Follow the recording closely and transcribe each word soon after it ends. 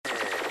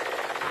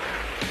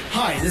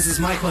Hi, this is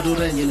Mike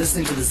Madoda, and you're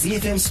listening to the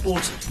ZFM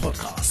Sport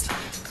Podcast.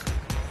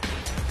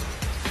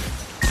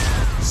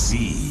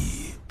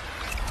 Z.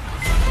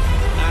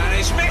 And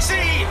it's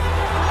Messi!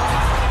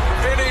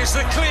 It is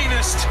the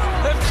cleanest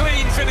of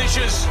clean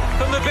finishes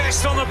and the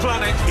best on the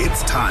planet.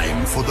 It's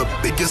time for the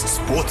biggest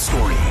sports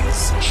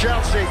stories.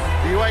 Chelsea,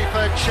 the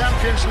UEFA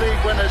Champions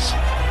League winners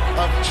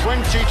of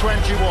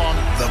 2021.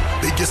 The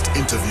biggest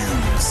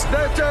interviews.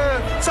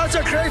 That such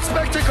a great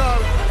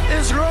spectacle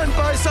is ruined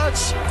by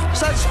such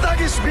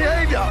thuggish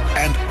behaviour.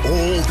 And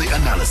all the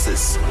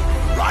analysis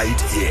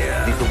right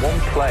here. He's the one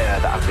player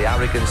that has the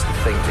arrogance to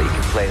think that he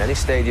can play in any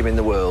stadium in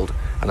the world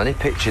and any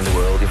pitch in the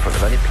world in front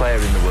of any player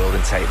in the world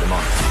and take them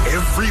on.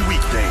 Every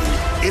weekday,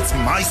 it's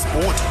my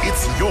sport,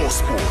 it's your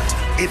sport.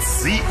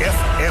 It's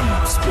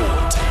ZFM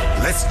Sport.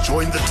 Let's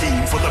join the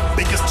team for the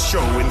biggest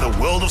show in the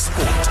world of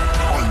sport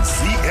on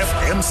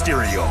ZFM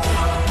Stereo.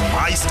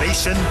 My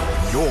station,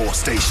 your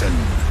station.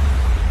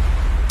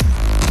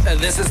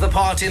 This is the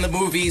part in the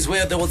movies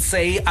where they would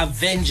say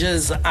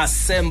Avengers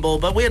Assemble,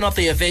 but we're not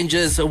the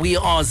Avengers. We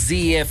are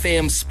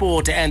ZFM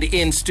Sport, and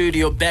in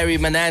studio Barry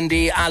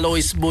Manandi,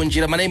 Alois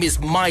Bunjira. My name is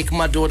Mike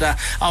Madoda.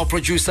 Our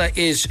producer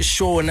is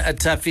Sean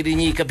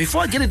Tafirinika.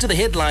 Before I get into the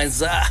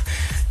headlines,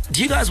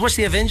 do you guys watch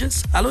the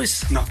Avengers,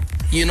 Alois? No.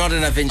 You're not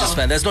an Avengers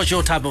fan. That's not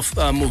your type of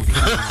movie.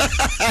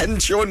 And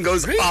Sean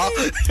goes,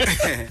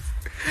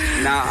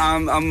 Nah,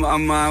 I'm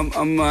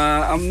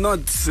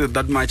not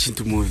that much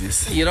into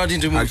movies. You're not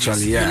into movies?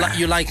 Actually, yeah.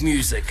 You like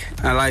music?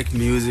 I like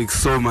music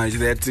so much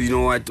that, you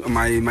know what,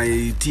 my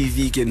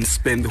TV can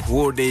spend the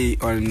whole day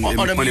on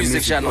a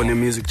music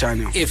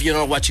channel. If you're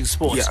not watching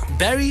sports. Yeah.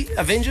 Barry,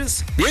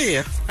 Avengers?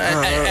 Yeah.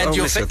 And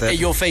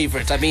your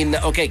favorite? I mean,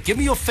 okay, give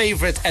me your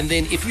favorite, and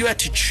then if you had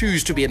to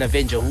choose to be an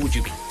Avenger, who would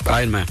you be?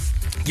 Iron Man.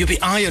 You'd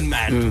be Iron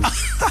Man.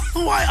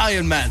 Why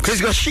Iron Man? Because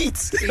he's got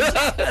sheets.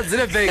 It's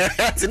in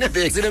a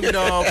big.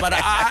 No, but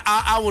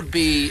I would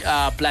be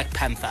Black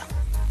Panther.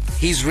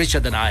 He's richer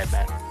than Iron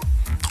Man.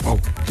 Oh,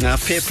 now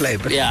fair play.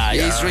 But yeah,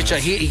 he's richer.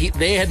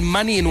 They had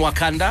money in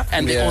Wakanda,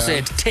 and they also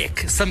had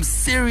tech. Some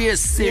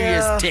serious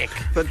tech.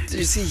 But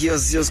you see, he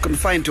was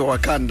confined to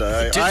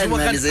Wakanda. Iron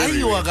Man is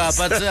everywhere.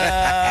 But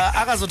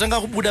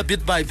akazotanga kubuda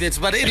bit by bit.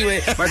 But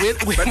anyway,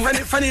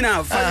 funny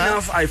enough,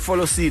 I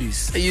follow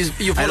series.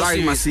 You follow I like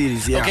series. my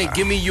series. Yeah. Okay,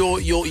 give me your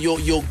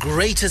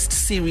greatest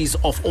series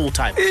of all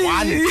time.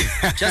 One,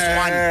 just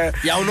one.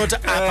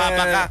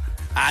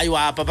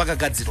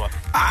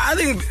 I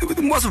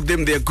think most of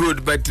them, they're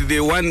good, but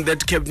the one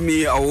that kept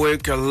me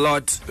awake a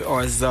lot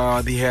was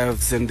the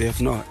haves and the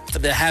have-not.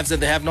 The haves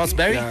and the have-nots,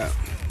 Barry? Yeah.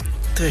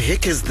 The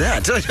heck is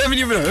that? I haven't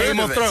even heard Game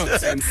of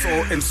Thrones.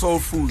 and soul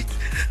food.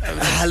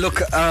 Look,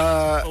 what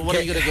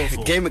are you gonna go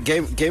for?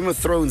 Game of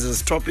Thrones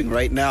is topping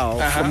right now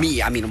for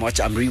me. I mean, I'm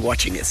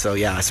rewatching it, so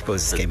yeah, I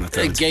suppose it's Game of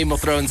Thrones. Game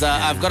of Thrones.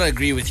 I've got to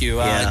agree with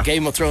you.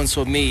 Game of Thrones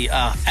for me,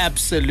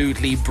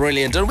 absolutely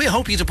brilliant, and we're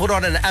hoping to put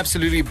on an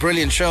absolutely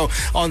brilliant show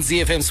on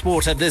ZFM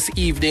Sport this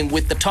evening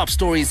with the top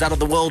stories out of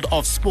the world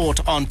of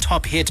sport on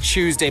Top Hit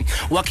Tuesday.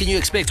 What can you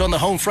expect on the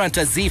home front?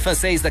 Zifa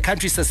says the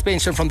country's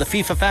suspension from the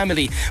FIFA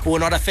family will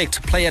not affect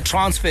player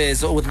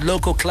transfers, with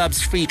local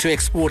clubs free to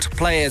export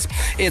players.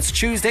 It's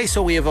Tuesday,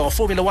 so we have our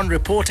Formula One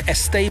report, a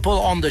staple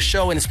on the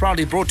show, and it's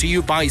proudly brought to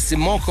you by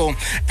Simoko.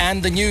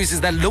 And the news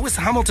is that Lewis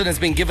Hamilton has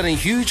been given a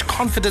huge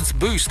confidence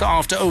boost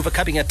after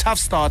overcoming a tough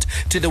start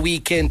to the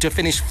weekend to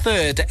finish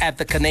third at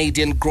the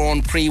Canadian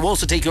Grand Prix. We'll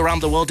also take you around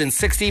the world in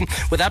 60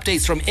 with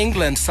updates from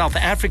England, South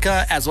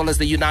Africa, as well as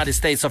the United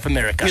States of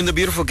America. In the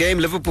beautiful game,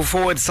 Liverpool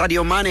forward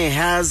Sadio Mane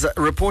has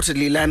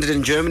reportedly landed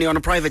in Germany on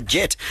a private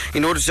jet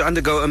in order to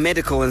undergo a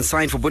medical and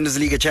sign for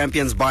Bundesliga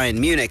champions Bayern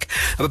Munich.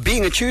 But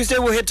being a Tuesday,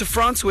 we'll head to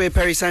France, where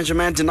Paris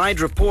Saint-Germain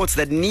denied reports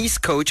that Nice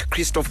coach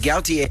Christophe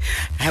Galtier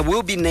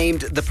will be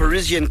named the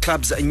Parisian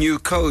club's new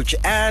coach.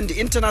 And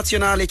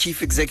Internazionale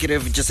chief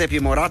executive Giuseppe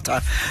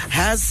Morata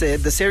has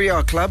said the Serie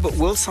A club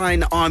will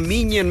sign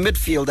Armenian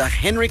midfielder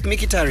Henrik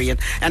Mkhitaryan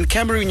and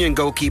Cameroonian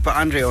goalkeeper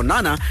Andre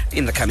Onana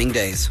in the coming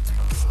days.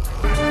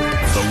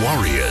 The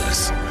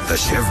Warriors, the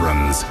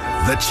Chevrons,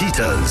 the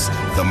Cheetahs,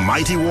 the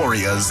Mighty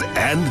Warriors,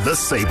 and the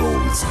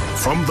Sables.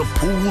 From the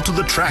pool to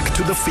the track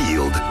to the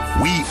field,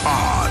 we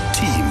are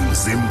Team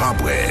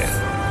Zimbabwe.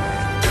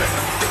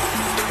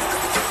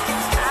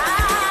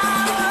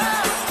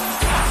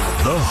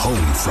 The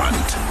Home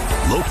Front.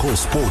 Local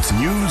sports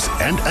news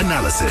and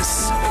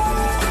analysis.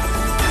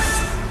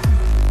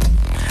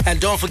 And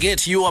don't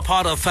forget, you are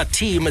part of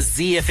Team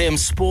ZFM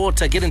Sport.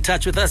 Get in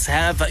touch with us.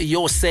 Have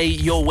your say,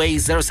 your way.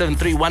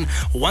 0731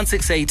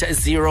 168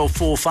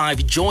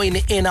 045. Join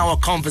in our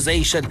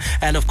conversation.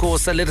 And of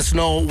course, let us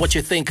know what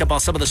you think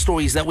about some of the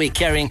stories that we're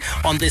carrying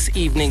on this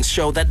evening's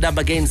show. That number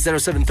again,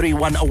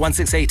 0731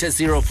 168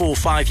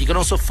 045. You can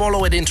also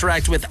follow and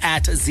interact with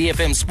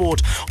 @ZFM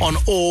Sport on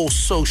all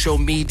social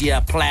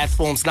media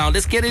platforms. Now,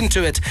 let's get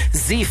into it.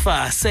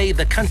 Zifa say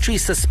the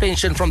country's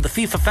suspension from the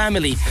FIFA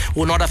family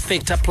will not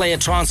affect player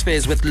transfer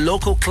transfers with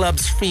local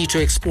clubs free to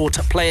export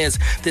players.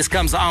 This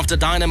comes after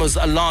Dynamos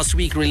last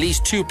week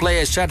released 2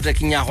 players, Shadrack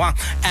Nyahwa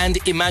and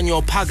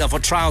Emmanuel Paga, for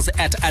trials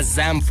at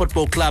Azam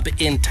Football Club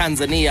in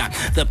Tanzania.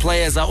 The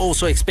players are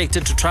also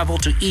expected to travel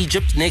to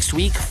Egypt next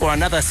week for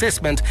another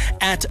assessment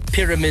at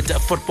Pyramid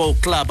Football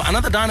Club.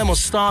 Another Dynamo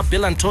star,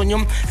 Bill Antonio,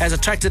 has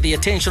attracted the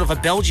attention of a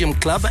Belgium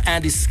club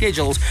and is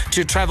scheduled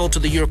to travel to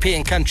the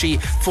European country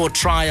for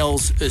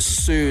trials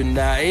soon.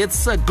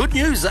 It's good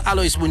news,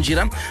 Alois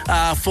Bunjira,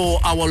 for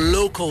our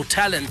local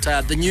talent.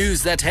 The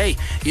news that, hey,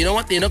 you know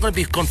what, they're not going to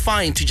be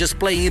confined to just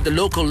playing in the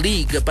local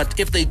league, but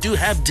if they do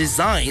have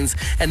designs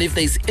and if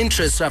there's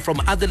interest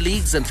from other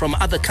leagues and from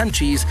other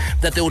countries,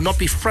 that they will not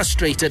be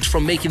frustrated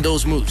from making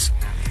those moves.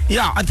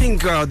 Yeah, I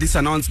think this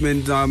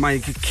announcement,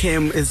 Mike,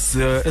 came as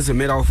a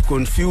matter of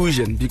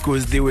confusion,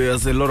 because there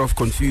was a lot of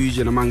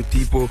confusion among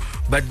people.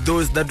 But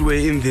those that were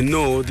in the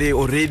know, they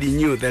already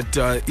knew that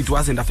it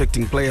wasn't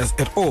affecting players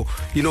at all.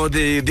 You know,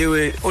 they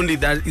were only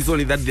that. It's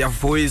only that their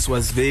voice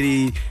was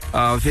very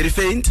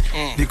faint,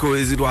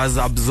 because it was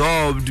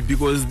absorbed,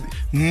 because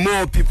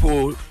more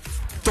people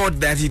thought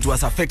that it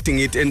was affecting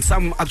it, and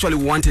some actually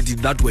wanted it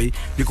that way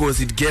because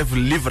it gave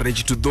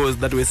leverage to those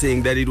that were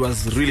saying that it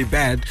was really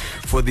bad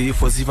for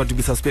FIFA to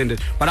be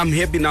suspended. But I'm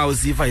happy now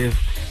FIFA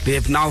they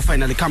have now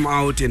finally come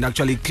out and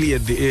actually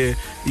cleared the air,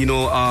 you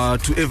know,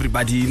 to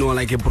everybody, you know,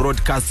 like a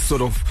broadcast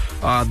sort of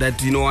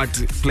that, you know what,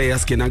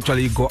 players can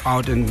actually go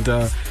out and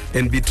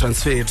be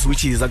transferred,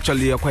 which is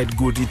actually quite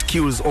good. It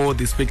kills all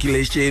the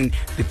speculation,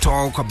 the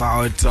talk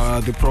about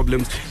the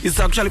problems. It's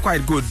actually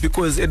quite good,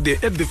 because at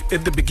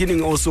the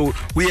beginning also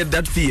we had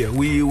that fear.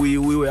 We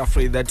were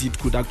afraid that it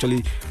could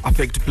actually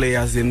affect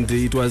players, and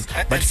it was.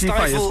 But and FIFA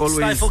has always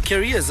stifle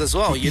careers as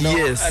well. You know,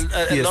 yes,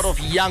 a lot of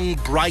young,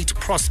 bright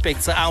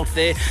prospects are out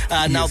there.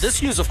 Now,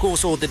 this news, of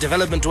course, or the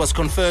development was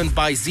confirmed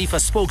by FIFA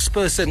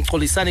spokesperson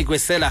Kolisani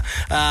Gwesela,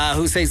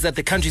 who says that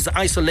the country's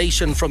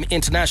isolation from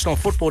international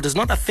football does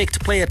not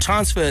affect player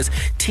transfers.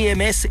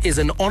 TMS is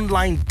an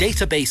online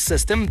database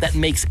system that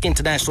makes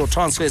international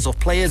transfers of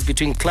players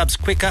between clubs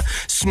quicker,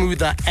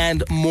 smoother,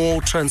 and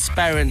more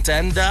transparent.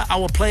 And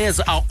our players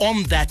are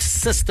on that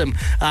system,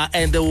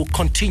 and they will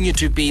continue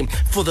to be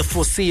for the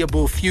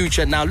foreseeable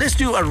future. Now, let's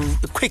do a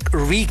quick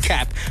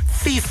recap.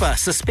 FIFA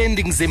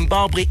suspending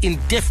Zimbabwe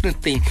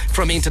indefinitely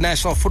from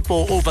international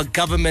football over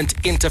government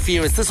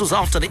interference. This was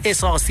after the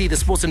SRC, the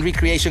Sports and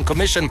Recreation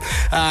Commission,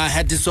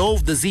 had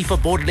dissolved the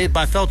FIFA board led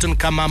by Felton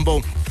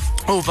Kamambo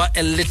over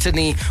a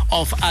litany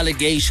of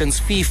allegations.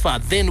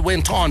 FIFA then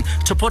went on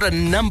to put a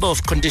number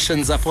of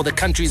conditions for the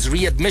country's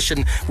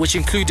readmission, which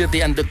included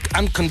the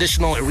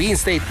unconditional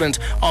reinstatement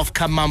of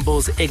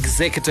Kamambo's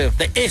executive.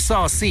 The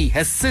SRC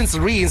has since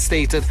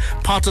reinstated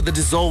part of the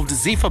dissolved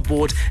FIFA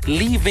board,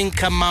 leaving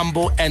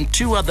Kamambo and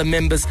 2 other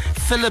members,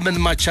 Philemon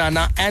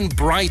Machana and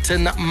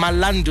Brighton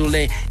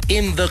Malandule,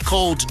 in the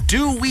cold.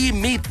 Do we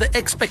meet the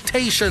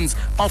expectations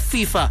of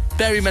FIFA?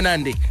 Barry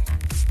Manandi.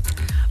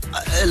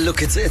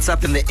 Look, it's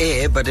up in the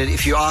air, but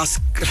if you ask,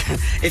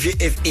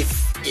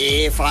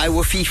 if I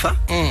were FIFA,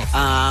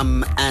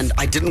 and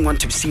I didn't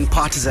want to be seen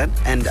partisan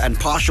and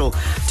partial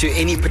to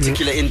any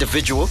particular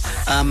individual,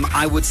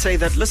 I would say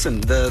that,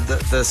 listen,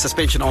 the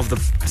suspension of the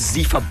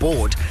FIFA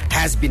board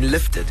has been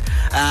lifted,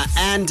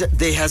 and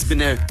there has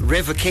been a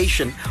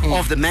revocation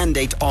of the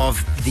mandate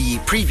of the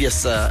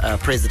previous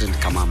President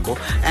Kamambo,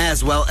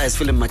 as well as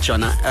Philip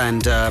Machana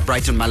and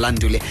Brighton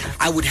Malandule.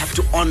 I would have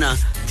to honor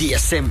the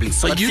assembly.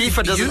 So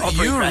FIFA doesn't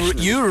operate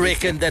you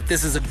reckon that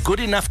this is a good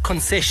enough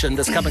concession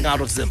that's coming out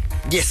of Zim?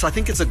 Yes, I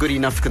think it's a good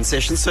enough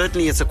concession.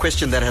 Certainly it's a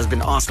question that has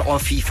been asked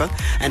of FIFA,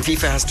 and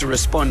FIFA has to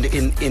respond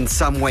in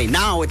some way.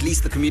 Now, at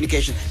least the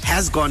communication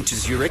has gone to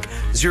Zurich.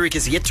 Zurich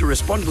is yet to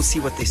respond. We'll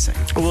see what they say.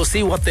 We'll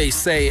see what they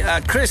say.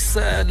 Chris,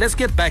 let's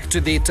get back to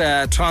the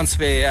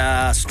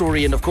transfer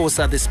story, and of course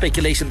the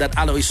speculation that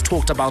Alois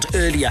talked about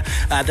earlier,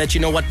 that, you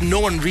know what, no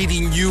one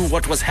really knew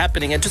what was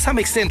happening, and to some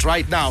extent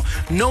right now,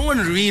 no one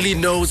really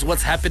knows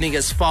what's happening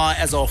as far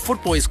as our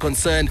football is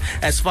concerned,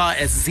 as far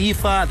as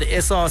FIFA, the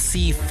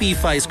SRC,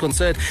 FIFA is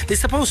concerned. There's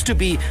supposed to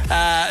be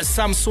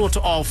some sort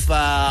of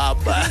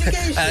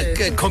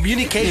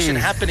communication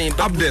happening.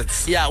 But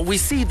updates. We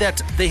see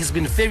that there has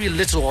been very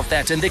little of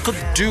that, and they could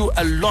do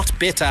a lot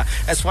better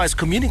as far as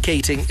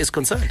communicating is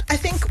concerned. I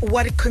think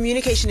what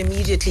communication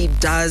immediately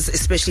does,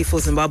 especially for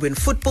Zimbabwean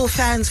football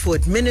fans, for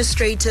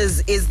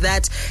administrators, is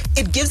that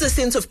it gives a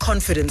sense of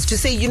confidence to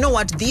say, you know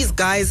what, these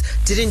guys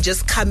didn't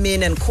just come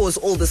in and cause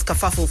all this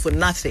kerfuffle for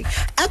nothing.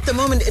 At the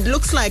moment, it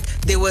looks like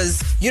there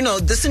was,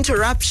 this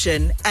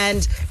interruption,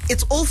 and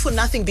it's all for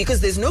nothing because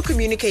there's no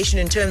communication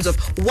in terms of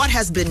what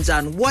has been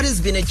done, what has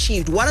been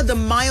achieved, what are the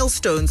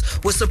milestones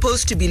we're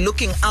supposed to be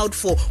looking out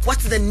for,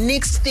 what's the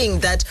next thing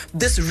that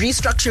this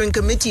restructuring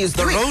committee is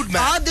doing. The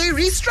roadmap. Are they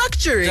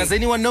restructuring? Does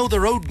anyone know the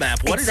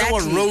roadmap? What is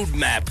our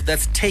roadmap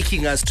that's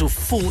taking us to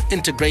full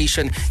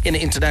integration in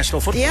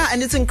international football? Yeah,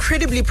 and it's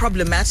incredibly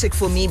problematic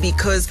for me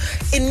because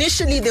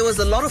initially there was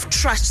a lot of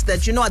trust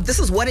that, this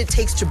is what it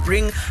takes to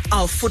bring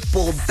our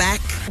football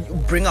back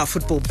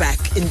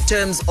in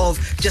terms of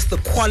just the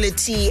quality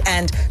quality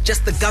and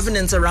just the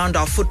governance around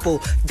our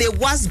football, there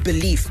was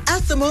belief.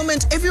 At the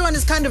moment, everyone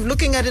is kind of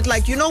looking at it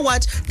like, you know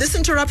what, this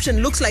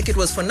interruption looks like it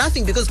was for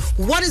nothing, because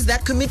what is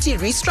that committee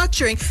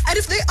restructuring? And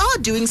if they are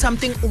doing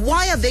something,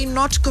 why are they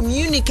not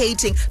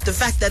communicating the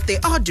fact that they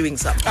are doing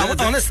something?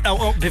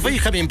 Before you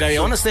come in, Barry,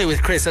 I want to stay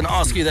with Chris and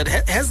ask you that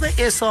has the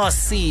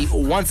SRC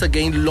once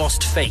again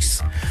lost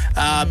face?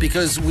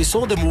 Because we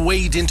saw them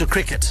wade into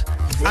cricket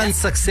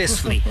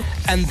unsuccessfully,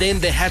 and then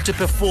they had to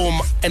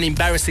perform an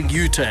embarrassing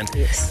U-turn.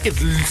 Yes. It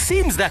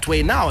seems that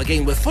way now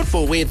again with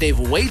football, where they've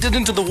waded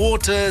into the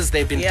waters,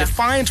 they've been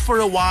defiant for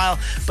a while,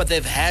 but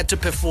they've had to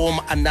perform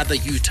another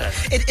U-turn.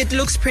 It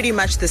looks pretty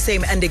much the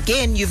same, and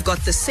again you've got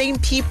the same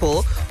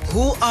people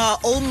who are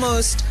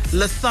almost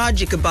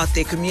lethargic about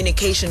their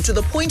communication to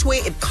the point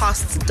where it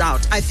casts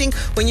doubt. I think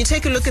when you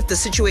take a look at the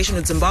situation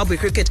with Zimbabwe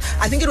cricket,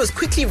 I think it was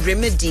quickly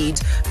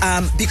remedied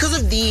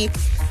because of the,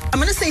 I'm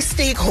going to say,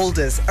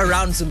 stakeholders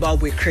around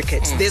Zimbabwe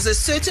cricket. There's a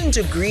certain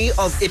degree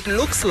of, it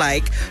looks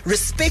like,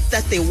 respect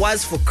that there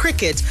was for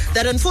cricket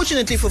that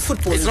unfortunately for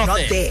football is not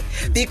there.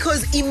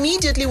 Because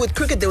immediately with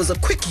cricket there was a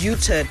quick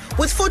U-turn.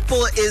 With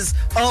football is,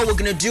 we're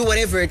going to do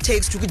whatever it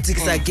takes to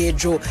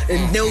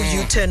and no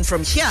U-turn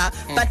from here.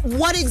 But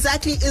what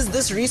exactly is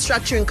this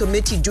restructuring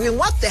committee doing?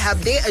 What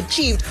have they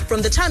achieved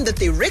from the time that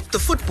they wrecked the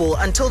football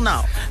until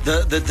now?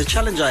 The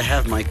challenge I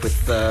have, Mike, with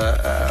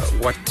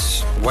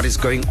what is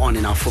going on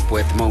in our football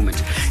at the moment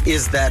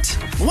is that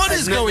what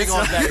is going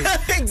on, Barry?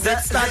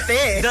 Let's start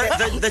there.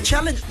 The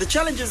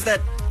challenge is that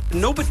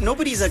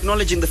nobody's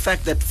acknowledging the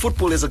fact that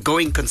football is a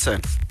going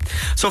concern.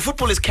 So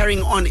football is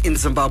carrying on in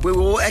Zimbabwe.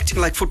 We're all acting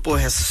like football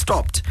has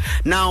stopped.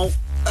 Now,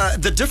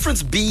 the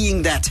difference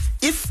being that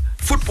if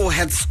football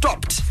had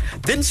stopped,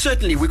 then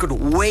certainly we could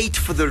wait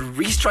for the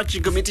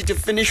restructuring committee to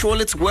finish all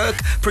its work,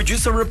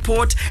 produce a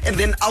report, and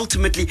then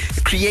ultimately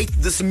create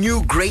this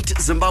new great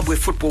Zimbabwe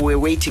football we're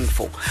waiting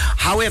for.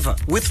 However,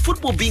 with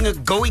football being a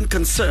going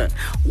concern,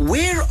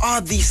 where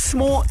are the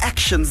small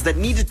actions that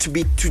needed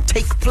to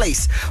take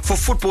place for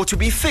football to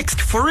be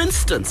fixed? For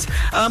instance, the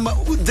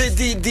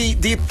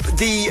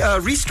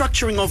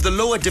restructuring of the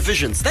lower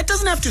divisions, that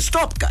doesn't have to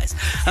stop, guys.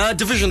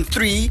 Division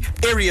 3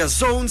 area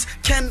zones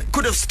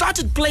could have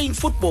started playing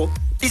football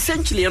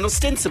essentially and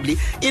ostensibly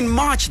in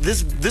March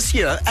this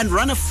year and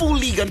run a full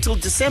league until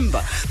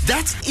December.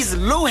 That is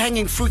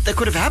low-hanging fruit that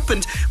could have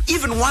happened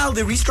even while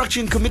the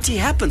restructuring committee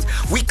happens.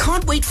 We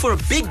can't wait for a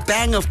big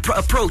bang of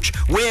approach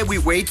where we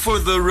wait for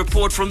the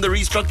report from the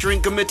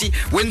restructuring committee.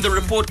 When the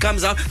report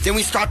comes out, then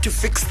we start to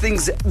fix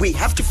things. We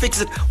have to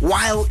fix it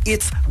while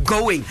it's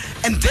going,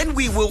 and then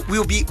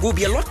we'll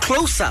be a lot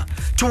closer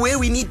to where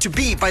we need to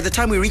be by the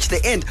time we reach the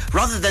end,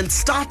 rather than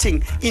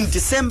starting in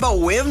December or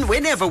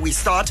whenever we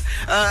start,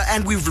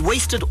 and we've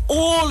wasted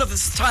all of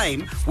this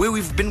time where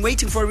we've been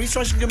waiting for a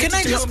restructuring committee. Can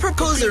I just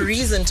propose a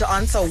reason to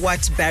answer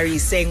what Barry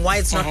is saying, why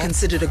it's not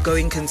considered a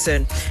going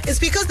concern? It's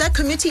because that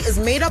committee is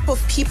made up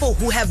of people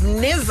who have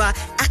never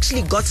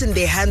actually gotten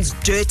their hands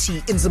dirty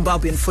in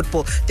Zimbabwean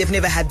football. They've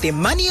never had their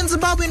money in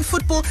Zimbabwean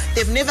football.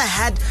 They've never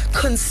had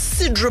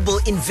considerable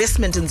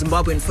investment in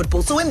Zimbabwean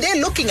football. So when they're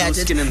looking at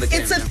it,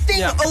 it's a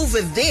thing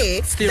over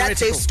there that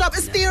they stop.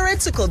 It's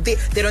theoretical. They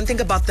don't think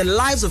about the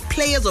lives of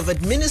players, of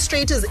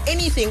administrators,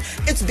 anything.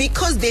 It's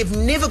because they've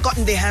never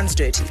gotten their hands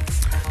dirty.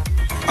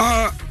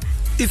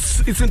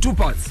 It's in two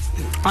parts.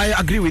 I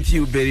agree with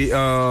you, Barry,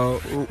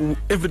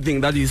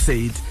 everything that you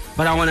said,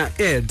 but I want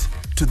to add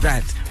to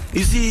that.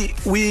 You see,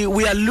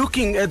 we are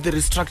looking at the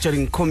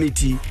restructuring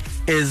committee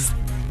as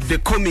the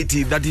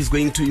committee that is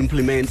going to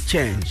implement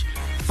change,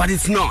 but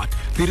it's not.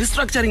 The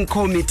restructuring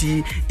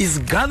committee is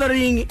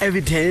gathering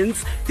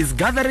evidence, is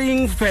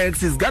gathering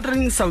facts, is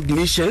gathering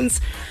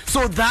submissions,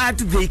 so that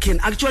they can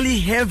actually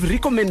have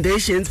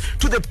recommendations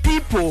to the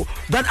people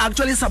that are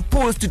actually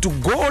supposed to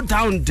go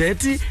down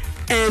dirty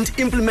and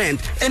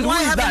implement. And why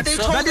who is haven't that? they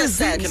told that us is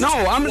that?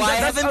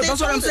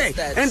 That's what I'm saying.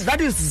 And that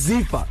is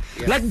ZIFA.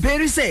 Yeah. Like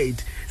Barry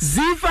said,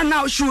 ZIFA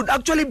now should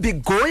actually be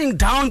going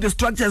down the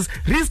structures,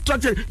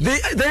 restructuring.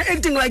 They're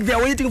acting like they're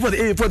waiting for the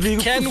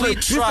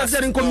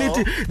restructuring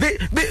committee.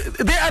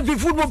 They are the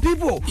football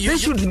people. They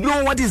should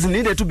know what is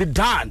needed to be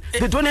done.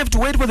 They don't have to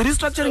wait for the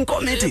restructuring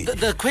committee.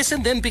 The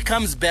question then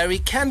becomes, Barry,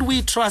 can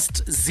we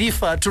trust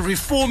ZIFA to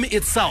reform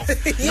itself?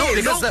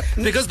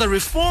 Because the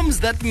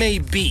reforms that may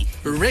be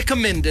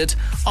recommended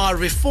are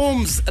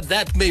reforms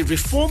that may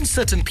reform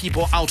certain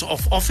people out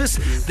of office.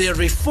 They're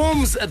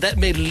reforms that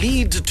may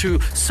lead to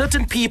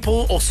certain people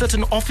or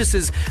certain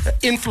officers'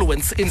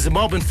 influence in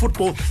Zimbabwean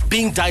football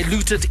being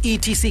diluted,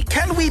 etc.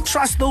 Can we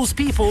trust those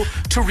people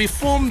to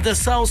reform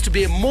themselves to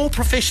be a more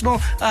professional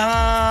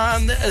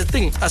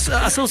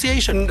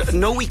association?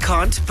 No, we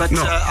can't. But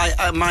no.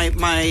 My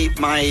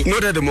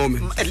not at the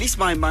moment. At least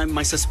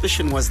my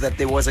suspicion was that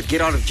there was a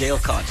get out of jail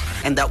card,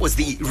 and that was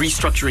the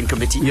restructuring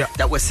committee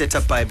that was set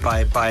up by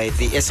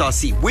the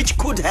SRC, which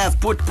could have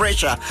put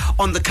pressure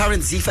on the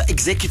current ZIFA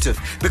executive,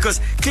 because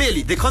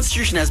clearly the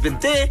constitution has been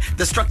there,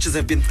 the structures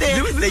have been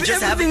there. They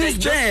just haven't. Everything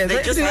is there.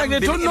 They just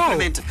haven't been don't know.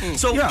 implemented.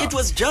 So it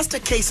was just a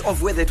case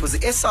of whether it was the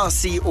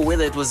SRC or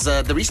whether it was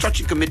the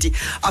restructuring committee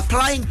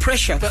applying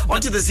pressure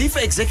onto the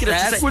ZIFA executive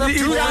to say,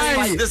 do this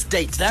by this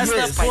date. That's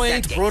the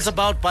point brought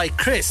about by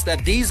Chris,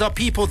 that these are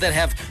people that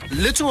have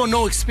little or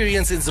no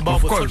experience in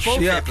Zimbabwe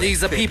football. Yeah.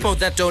 These are people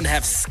that don't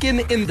have skin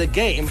in the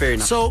game. Fair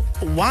enough. So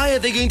why are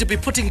they going to be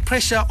putting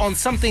pressure on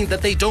something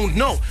that they don't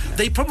know?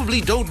 They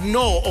probably don't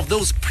know of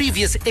those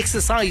previous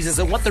exercises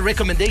and what the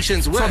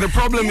recommendations were. So the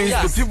problem is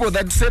the people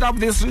that set up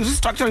this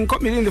restructuring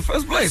committee in the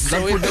first place.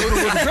 So it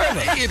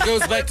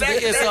goes back to the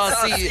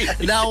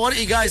SRC. Now, what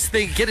do you guys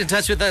think? Get in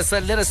touch with us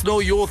and let us know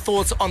your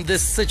thoughts on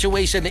this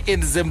situation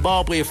in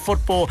Zimbabwe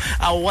football.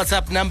 Our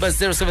WhatsApp number is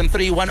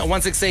 0731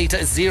 168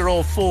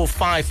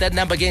 045. That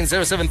number again,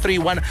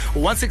 0731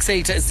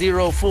 168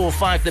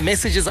 045. The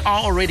messages are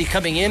already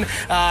coming in,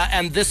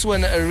 and this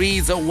one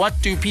reads, what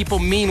do people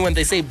mean when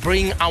they say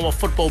bring our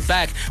football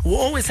back? We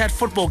always had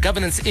football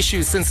governance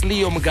issues since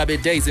Leo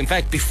Mugabe days. In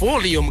fact, before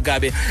Leo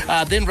Mugabe,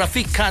 then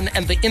Rafiq Khan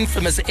and the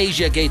infamous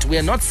Asia Gate. We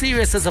are not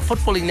serious as a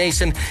footballing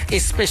nation,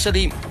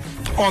 especially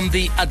on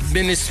the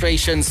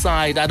administration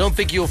side. I don't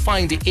think you'll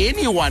find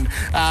anyone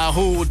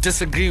who would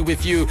disagree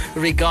with you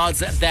regards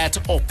that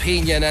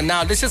opinion. And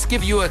now let's just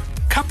give you a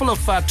couple of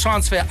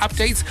transfer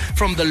updates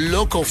from the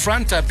local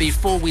front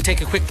before we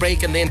take a quick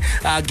break and then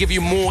give you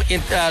more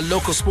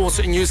local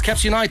sports news.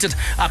 Caps United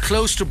are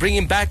close to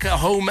bringing back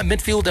home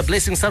midfielder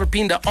Blessing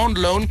Sarupinda on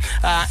loan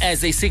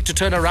as they seek to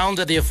turn around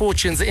their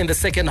fortunes in the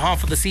second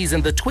half of the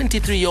season. The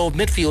 23-year-old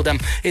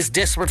midfielder is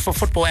desperate for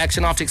football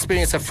action after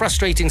experiencing a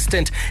frustrating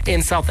stint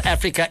in South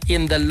Africa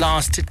in the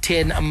last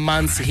 10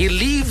 months. He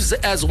leaves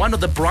as one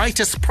of the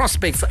brightest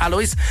prospects,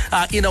 Alois,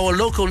 in our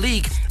local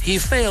league. He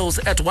fails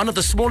at one of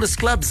the smallest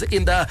clubs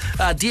in the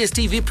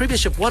DSTV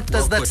Premiership. What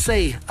does that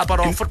say about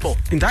our football?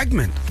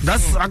 Indictment.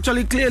 That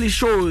actually clearly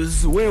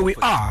shows where we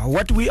are,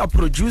 what we are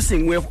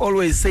producing. We have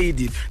always said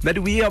it, that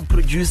we are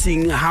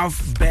producing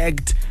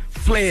half-bagged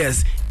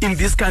players in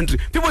this country.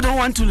 People don't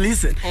want to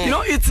listen. You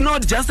know, it's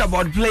not just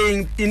about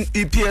playing in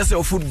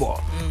EPSL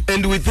football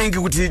and we think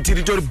with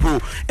territory bro.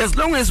 As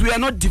long as we are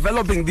not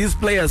developing these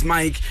players,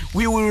 Mike,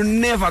 we will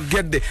never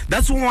get there.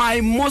 That's why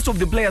most of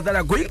the players that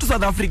are going to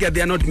South Africa,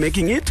 they are not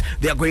making it.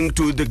 They are going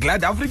to the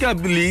Glad Africa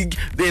League,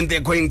 then they're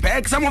going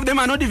back. Some of them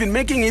are not even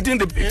making it in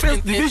the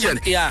first division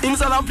in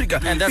South Africa.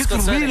 And that's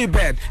it's really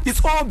bad.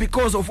 It's all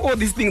because of all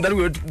these things that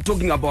we were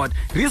talking about,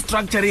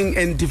 restructuring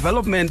and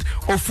development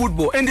of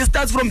football. And it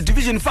starts from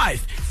Division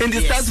 5 and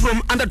it starts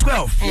from under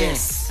 12.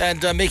 Yes.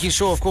 And making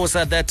sure, of course,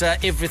 that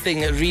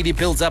everything really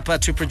builds up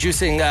to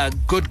producing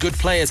good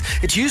players.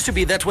 It used to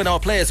be that when our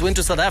players went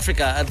to South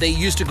Africa, they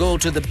used to go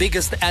to the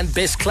biggest and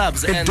best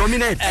clubs and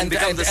dominate and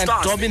become the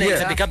stars.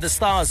 And become the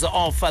stars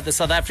of the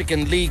South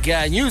African League.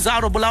 News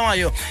out of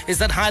Bulawayo is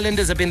that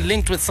Highlanders have been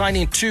linked with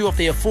signing two of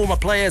their former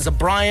players,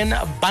 Brian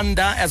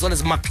Banda as well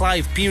as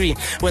McClive Peary,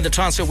 when the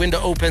transfer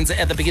window opens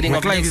at the beginning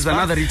of next month.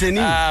 Another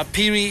returnee.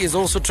 Peary is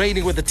also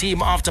training with the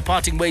team after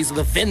parting ways with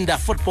the Venda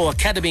Football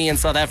Academy in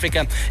South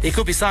Africa. He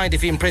could be signed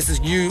if he impresses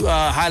new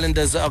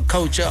Highlanders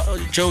coach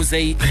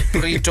Jose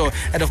Brito.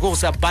 And of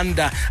course,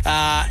 Banda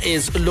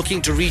is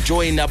looking to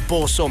rejoin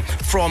Boso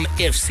from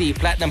FC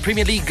Platinum.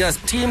 Premier League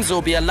teams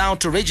will be allowed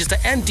to register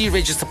and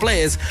deregister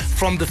players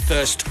from the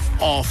 1st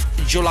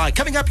of July.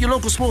 Coming up, your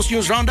local sports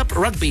news roundup: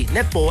 rugby,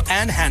 netball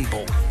and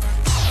handball.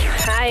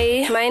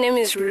 Hi, my name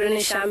is Rune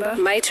Shamba,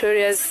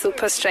 Mytoria's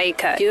super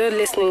striker. You're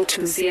listening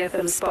to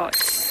ZFM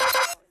Sports.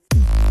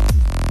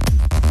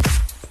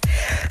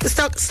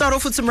 Start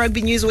off with some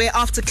rugby news, where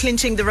after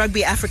clinching the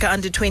Rugby Africa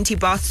Under-20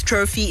 Bath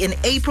Trophy in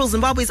April,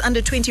 Zimbabwe's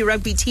Under-20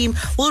 rugby team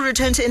will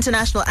return to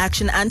international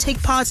action and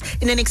take part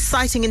in an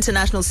exciting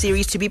international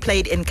series to be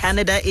played in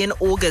Canada in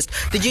August.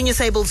 The Junior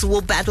Sables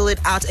will battle it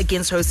out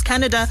against host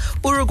Canada,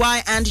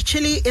 Uruguay and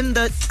Chile in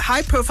the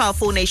high-profile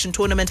four-nation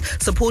tournament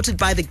supported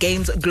by the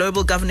game's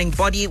global governing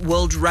body,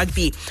 World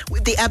Rugby.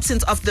 With the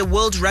absence of the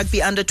World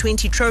Rugby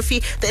Under-20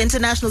 trophy, the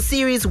international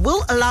series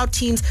will allow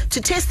teams to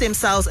test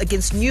themselves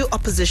against new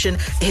opposition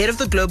ahead of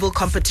the global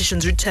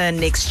competition's return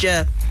next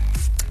year.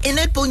 In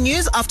netball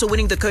news, after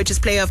winning the Coaches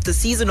Player of the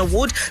Season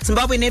award,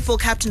 Zimbabwe netball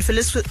captain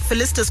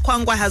Felistas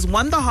Kwangwa has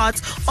won the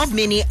hearts of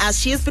many as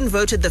she has been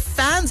voted the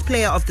Fans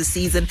Player of the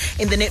Season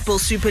in the Netball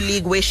Super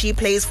League, where she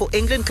plays for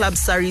England club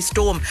Surrey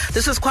Storm.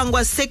 This was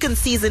Kwangwa's second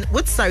season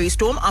with Surrey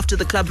Storm after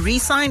the club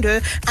re-signed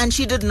her, and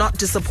she did not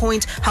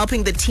disappoint,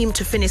 helping the team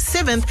to finish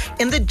 7th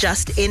in the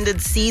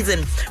just-ended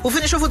season. We'll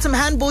finish off with some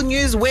handball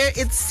news, where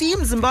it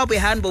seems Zimbabwe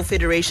Handball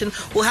Federation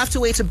will have to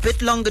wait a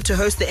bit longer to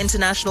host the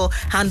International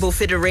Handball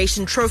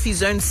Federation Trophy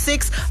Zone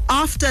 6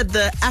 after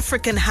the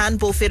African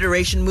Handball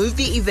Federation moved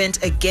the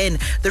event again.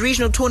 The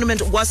regional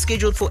tournament was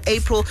scheduled for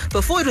April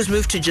before it was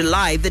moved to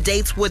July. The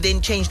dates were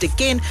then changed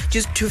again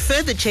due to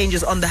further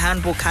changes on the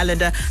handball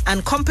calendar,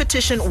 and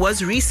competition was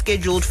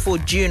rescheduled for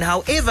June.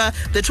 However,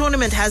 the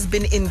tournament has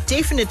been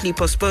indefinitely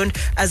postponed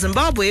as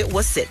Zimbabwe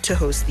was set to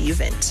host the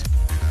event.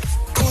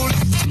 Do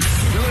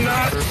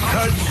not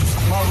touch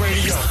my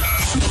radio.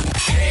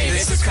 Hey,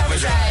 this is Cover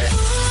Drive.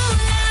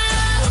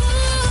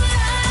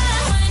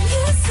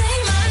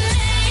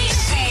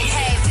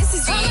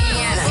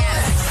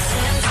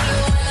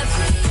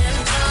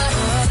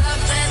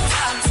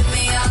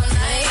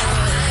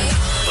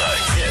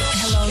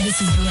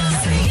 This is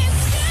Beyonce.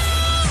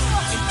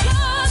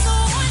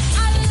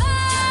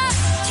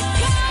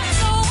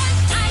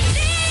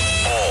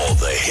 All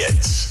the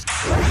hits.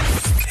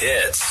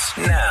 Hits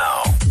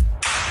now.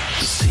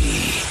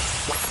 Z.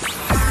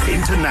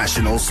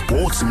 International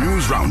Sports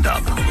News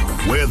Roundup,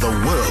 where the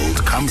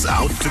world comes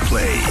out to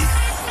play.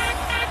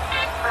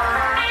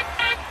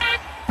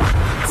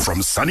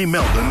 From sunny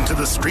Melbourne to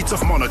the streets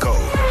of Monaco,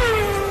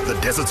 the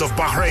deserts of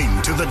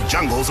Bahrain to the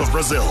jungles of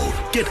Brazil,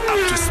 get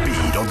up to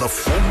speed on the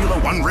Formula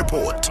One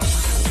Report.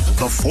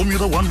 The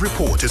Formula One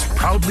Report is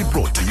proudly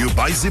brought to you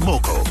by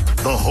Zimoco,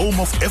 the home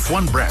of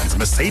F1 brands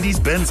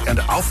Mercedes-Benz and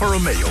Alfa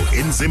Romeo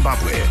in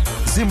Zimbabwe.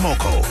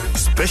 Zimoco,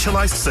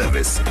 specialized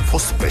service for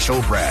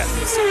special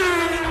brands.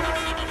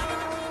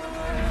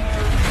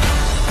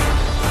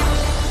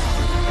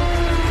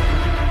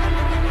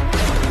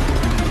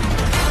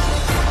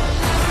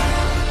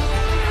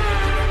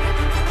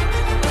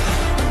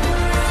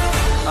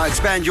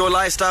 Expand your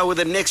lifestyle with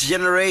the next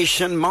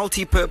generation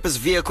multi-purpose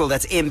vehicle,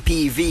 that's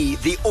MPV.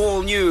 The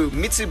all-new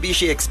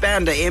Mitsubishi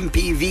Xpander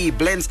MPV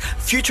blends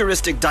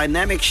futuristic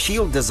dynamic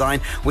shield design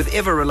with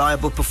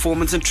ever-reliable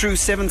performance and true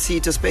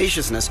 7-seater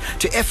spaciousness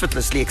to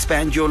effortlessly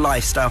expand your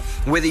lifestyle.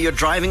 Whether you're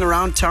driving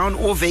around town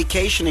or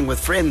vacationing with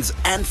friends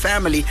and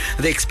family,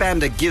 the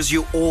Xpander gives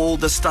you all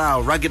the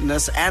style,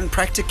 ruggedness and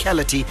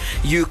practicality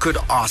you could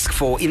ask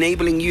for,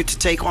 enabling you to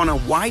take on a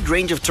wide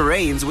range of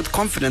terrains with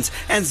confidence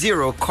and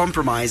zero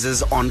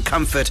compromises on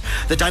comfort.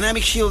 The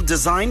dynamic shield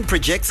design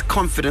projects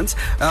confidence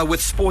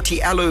with sporty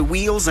alloy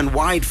wheels and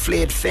wide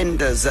flared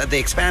fenders.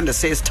 The Xpander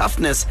says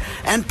toughness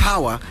and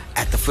power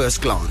at the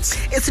first glance.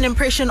 It's an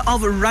impression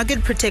of a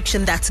rugged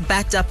protection that's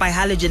backed up by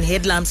halogen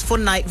headlamps for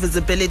night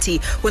visibility.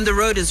 When the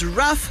road is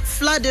rough,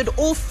 flooded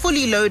or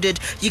fully loaded,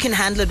 you can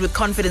handle it with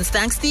confidence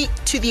thanks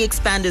to the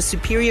Xpander's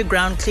superior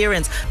ground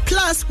clearance.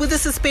 Plus, with a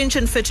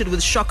suspension fitted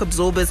with shock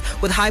absorbers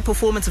with high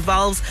performance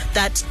valves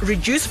that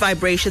reduce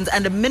vibrations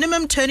and a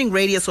minimum turning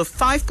radius of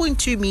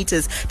 5.2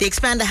 meters, the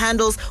Xpander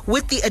handles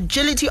with the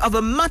agility of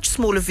a much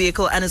smaller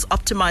vehicle and is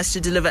optimized to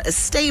deliver a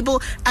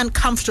stable and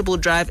comfortable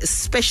drive,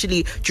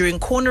 especially during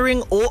cornering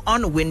or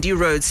on windy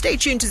roads. Stay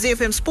tuned to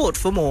ZFM Sport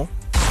for more.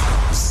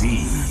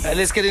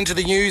 Let's get into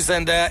the news,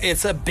 and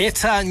it's a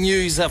better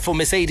news for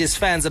Mercedes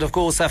fans and of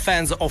course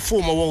fans of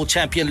former world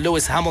champion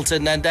Lewis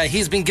Hamilton, and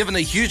he's been given a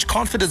huge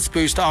confidence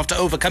boost after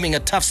overcoming a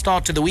tough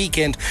start to the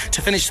weekend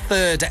to finish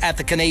third at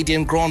the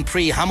Canadian Grand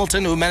Prix.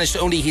 Hamilton, who managed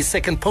only his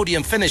second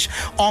podium finish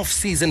of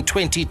season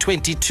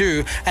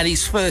 2022 and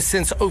his first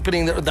since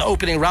opening the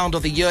opening round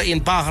of the year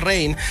in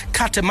Bahrain,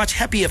 cut a much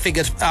happier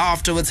figure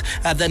afterwards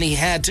than he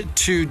had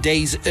 2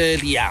 days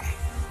earlier.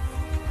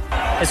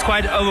 It's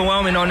quite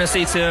overwhelming,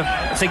 honestly,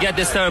 to get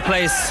this third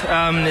place.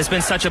 It's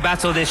been such a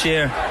battle this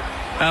year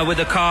with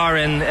the car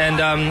and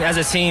as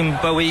a team,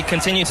 but we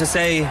continue to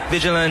stay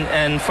vigilant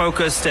and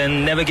focused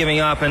and never giving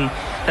up, and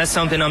that's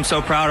something I'm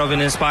so proud of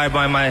and inspired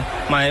by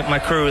my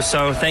crew.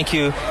 So thank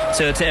you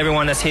to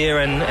everyone that's here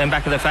and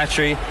back at the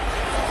factory.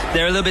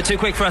 They're a little bit too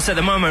quick for us at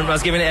the moment. I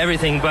was giving it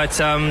everything, but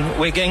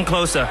we're getting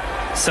closer.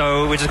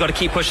 So we just got to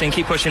keep pushing.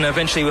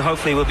 Eventually,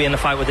 hopefully, we'll be in the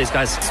fight with these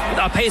guys.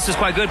 Our pace was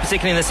quite good,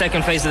 particularly in the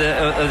second phase of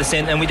the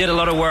stint, and we did a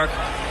lot of work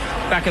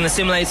back in the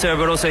simulator,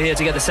 but also here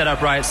to get the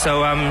setup right.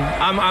 So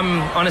I'm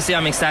honestly,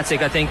 I'm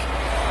ecstatic. I think,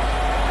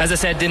 as I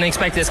said, didn't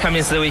expect this coming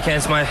into the weekend.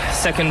 It's my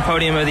second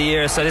podium of the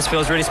year, so this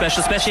feels really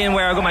special, especially in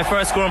where I got my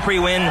first Grand Prix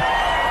win.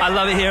 I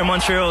love it here in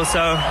Montreal,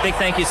 so big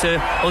thank you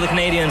to all the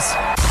Canadians.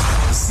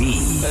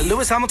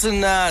 Lewis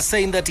Hamilton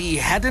saying that he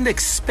hadn't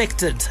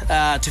expected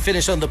to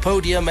finish on the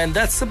podium, and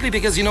that's simply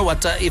because, you know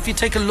what, if you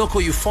take a look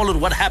or you followed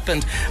what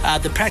happened,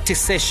 the practice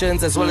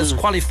sessions as well as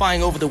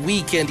qualifying over the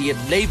weekend, he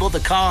had labelled the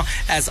car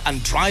as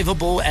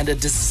undrivable and a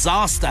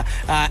disaster,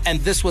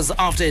 and this was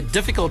after a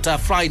difficult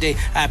Friday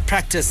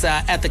practice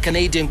at the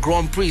Canadian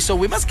Grand Prix. So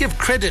we must give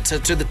credit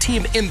to the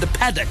team in the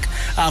paddock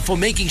for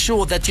making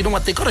sure that, you know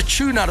what, they got a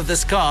tune out of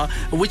this car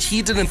which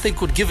he didn't think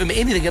would give him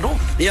anything at all.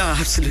 Yeah,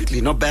 absolutely.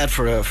 Not bad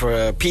for a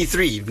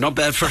P3, not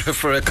bad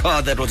for a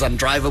car that was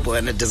undrivable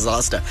and a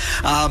disaster.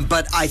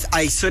 But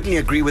I certainly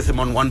agree with him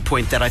on one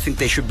point, that I think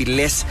there should be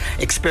less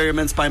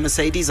experiments by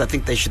Mercedes. I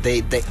think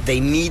they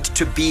need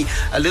to be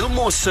a little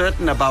more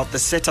certain about the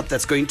setup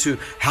that's going to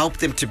help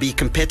them to be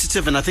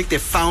competitive, and I think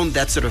they've found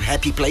that sort of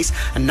happy place,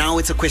 and now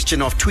it's a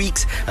question of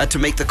tweaks to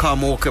make the car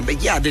more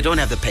yeah, they don't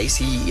have the pace.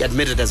 He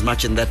admitted as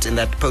much in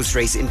that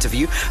post-race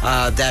interview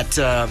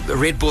that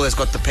Red Bull has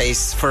got the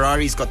pace,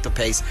 Ferrari's got the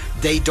pace,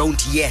 they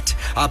don't yet,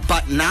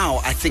 but now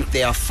I think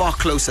they are far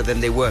closer than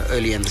they were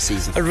earlier in the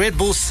season. Red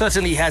Bull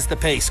certainly has the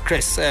pace,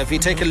 Chris. If you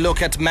take a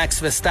look at Max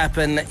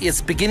Verstappen,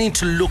 it's beginning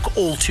to look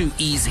all too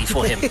easy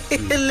for him.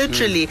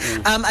 Literally.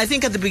 I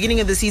think at the beginning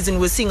of the season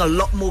we're seeing a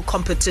lot more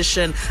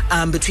competition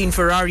between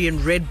Ferrari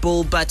and Red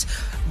Bull, but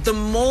the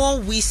more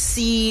we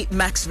see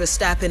Max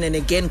Verstappen, and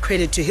again,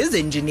 credit to his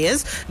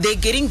engineers, they're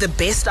getting the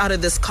best out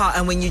of this car.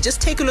 And when you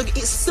just take a look,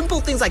 it's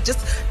simple things like just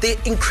the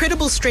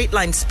incredible straight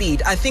line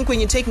speed. I think when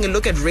you're taking a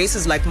look at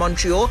races like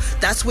Montreal,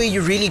 that's where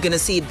you're really going to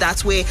see it.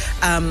 That's where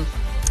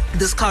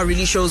this car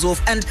really shows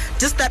off. And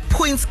just that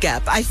points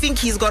gap, I think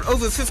he's got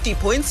over 50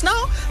 points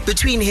now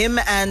between him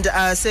and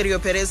Sergio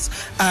Perez,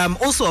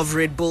 also of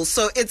Red Bull.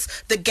 So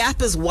the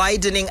gap is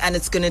widening, and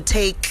it's going to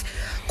take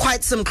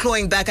quite some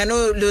clawing back. I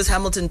know Lewis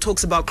Hamilton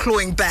talks about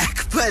clawing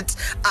back, but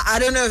I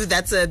don't know if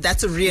that's a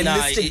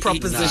realistic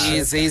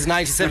proposition. He's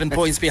 97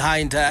 points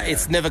behind.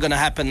 It's never going to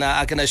happen.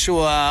 I can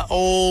assure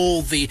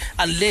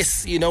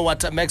unless, you know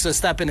what, Max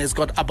Verstappen has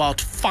got about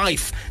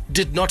 5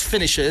 did not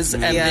finishes,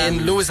 and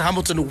then Lewis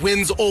Hamilton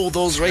wins all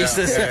those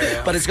races.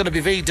 But it's going to be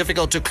very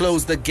difficult to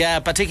close the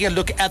gap. But taking a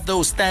look at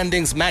those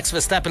standings, Max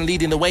Verstappen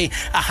leading the way,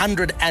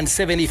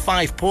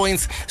 175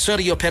 points.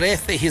 Sergio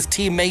Perez, his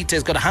teammate,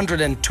 has got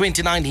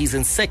 129. He's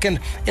in second.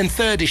 In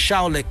third is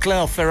Charles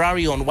Leclerc,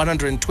 Ferrari, on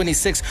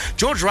 126.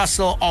 George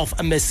Russell of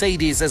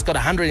Mercedes has got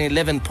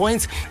 111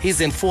 points.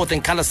 He's in fourth.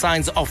 And Carlos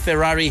Sainz of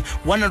Ferrari,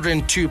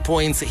 102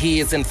 points. He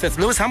is in fifth.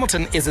 Lewis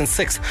Hamilton is in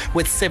sixth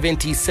with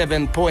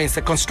 77 points.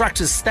 The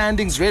constructors'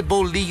 standings, Red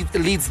Bull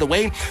leads the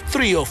way,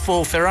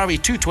 304. Ferrari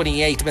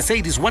 228,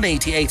 Mercedes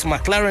 188,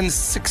 McLaren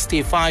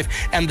 65,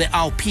 and the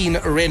Alpine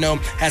Renault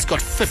has got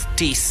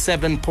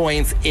 57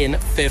 points in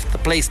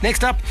fifth place.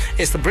 Next up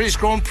is the British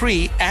Grand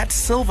Prix at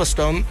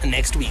Silverstone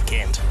next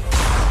weekend.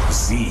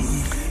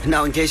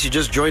 Now, in case you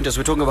just joined us,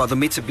 we're talking about the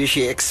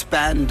Mitsubishi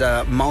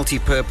Xpander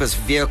multi-purpose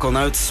vehicle.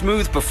 Now, its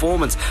smooth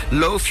performance,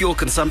 low fuel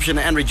consumption,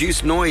 and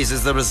reduced noise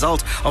is the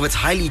result of its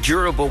highly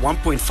durable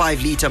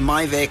 1.5-litre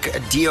Mivec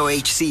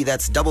DOHC,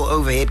 that's double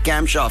overhead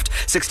camshaft,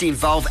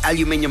 16-valve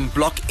aluminium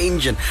block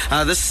engine.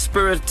 This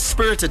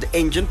spirited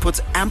engine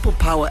puts ample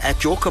power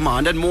at your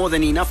command and more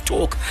than enough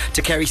torque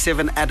to carry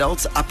 7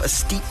 adults up a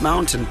steep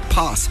mountain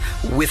pass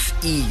with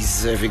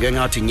ease. If you're going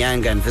out to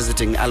Nyanga and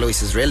visiting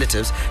Alois's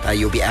relatives,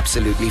 you'll be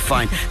absolutely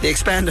fine. The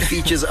Xpander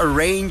features a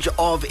range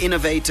of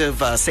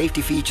innovative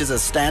safety features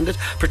as standard,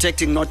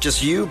 protecting not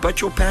just you, but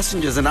your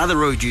passengers and other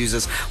road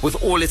users.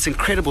 With all its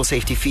incredible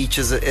safety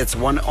features, it's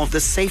one of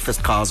the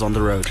safest cars on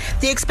the road.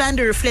 The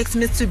Xpander reflects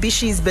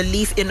Mitsubishi's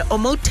belief in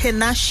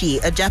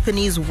omotenashi, a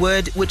Japanese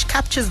word which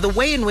captures the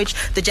way in which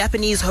the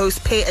Japanese hosts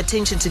pay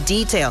attention to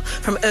detail.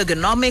 From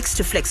ergonomics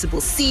to flexible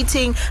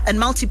seating and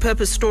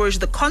multi-purpose storage,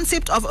 the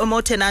concept of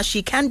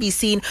omotenashi can be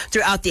seen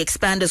throughout the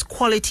Xpander's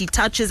quality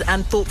touches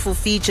and thoughtful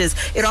features.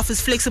 It offers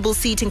flexible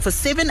seating for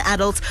 7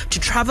 adults to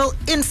travel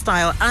in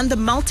style, and the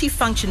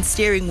multi-function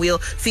steering wheel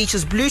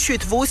features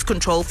Bluetooth voice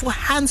control for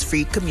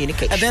hands-free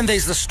communication. And then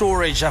there's the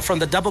storage, from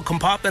the double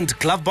compartment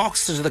glove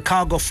box to the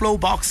cargo flow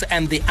box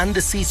and the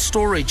under-seat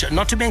storage,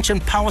 not to mention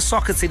power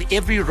sockets in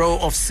every row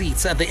of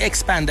seats. The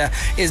Xpander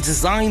is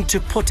designed to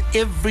put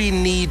every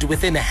need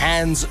within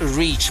hand's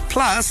reach.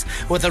 Plus,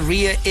 with a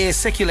rear air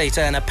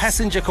circulator and a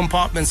passenger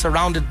compartment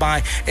surrounded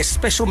by a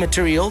special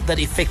material that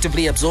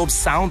effectively absorbs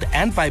sound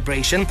and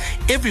vibration,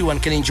 everyone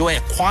can enjoy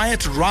a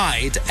quiet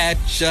ride at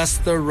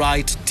just the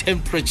right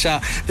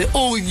temperature. The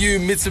all-new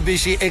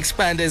Mitsubishi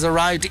Xpander has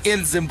arrived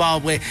in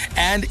Zimbabwe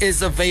and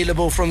is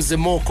available from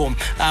Zimoko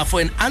for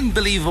an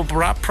unbelievable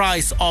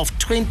price of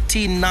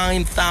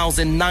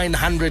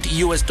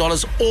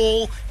 $29,900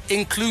 all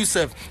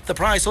inclusive. The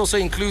price also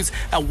includes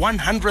a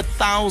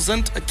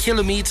 100,000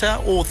 kilometer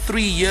or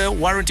 3-year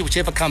warranty,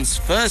 whichever comes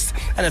first,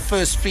 and a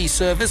first free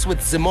service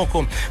with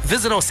Zimoko.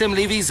 Visit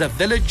Osemlevi's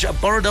Village,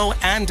 Borodale,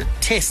 and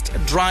test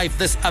drive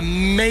this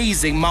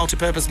amazing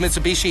multi-purpose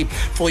Mitsubishi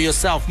for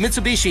yourself.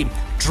 Mitsubishi,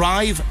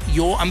 drive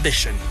your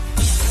ambition.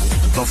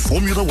 The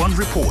Formula One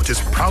Report is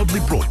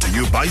proudly brought to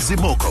you by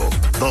Zimoko,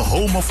 the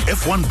home of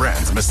F1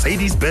 brands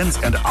Mercedes-Benz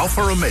and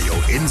Alfa Romeo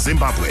in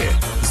Zimbabwe.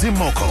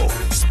 Zimoko,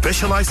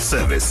 specialized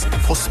service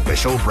for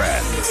special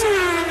brands.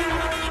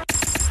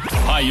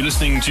 Hi, you're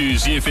listening to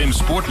ZFM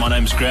Sport. My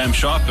name's Graham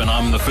Sharp, and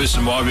I'm the first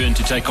Zimbabwean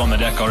to take on the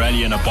Dakar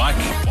Rally in a bike.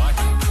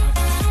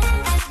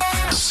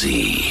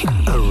 Z.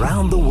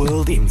 Around the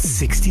world in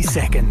 60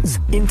 seconds.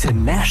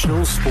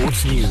 International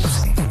sports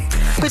news.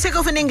 We take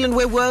off in England,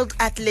 where World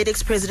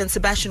Athletics President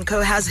Sebastian Coe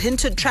has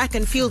hinted track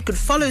and field could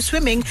follow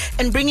swimming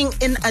in bringing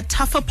in a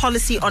tougher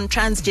policy on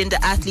transgender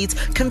athletes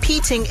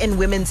competing in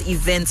women's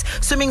events.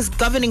 Swimming's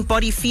governing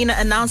body, FINA,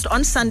 announced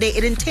on Sunday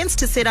it intends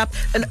to set up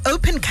an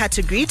open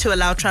category to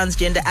allow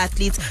transgender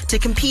athletes to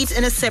compete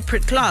in a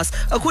separate class.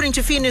 According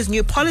to FINA's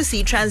new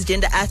policy,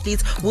 transgender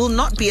athletes will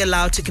not be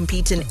allowed to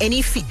compete in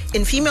any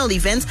female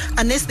events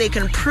unless they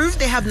can prove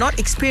they have not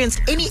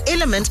experienced any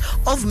element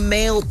of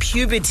male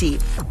puberty.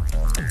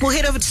 We'll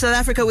head over to South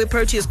Africa, where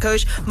Proteas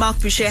coach Mark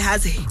Boucher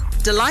has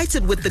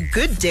delighted with the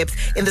good depth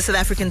in the South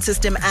African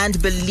system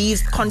and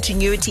believes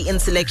continuity in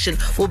selection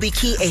will be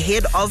key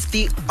ahead of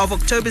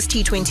October's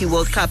T20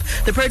 World Cup.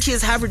 The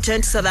Proteas have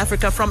returned to South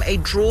Africa from a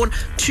drawn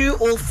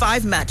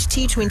 2-5 match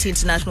T20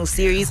 International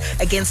Series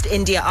against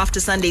India after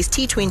Sunday's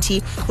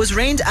T20 was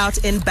rained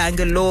out in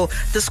Bangalore.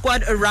 The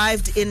squad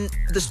arrived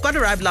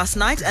last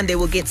night, and they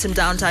will get some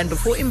downtime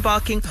before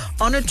embarking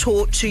on a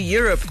tour to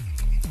Europe.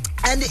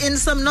 And in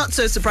some not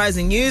so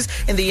surprising news,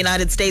 in the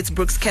United States,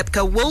 Brooks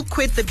Koepka will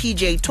quit the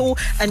PGA Tour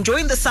and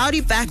join the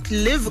Saudi-backed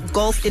Live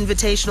Golf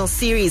Invitational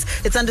Series.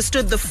 It's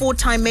understood the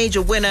 4-time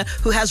major winner,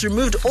 who has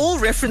removed all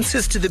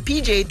references to the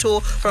PGA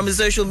Tour from his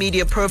social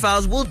media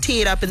profiles, will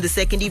tee it up in the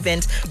second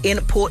event in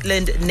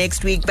Portland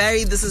next week.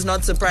 Barry, this is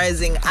not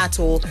surprising at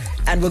all,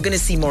 and we're going to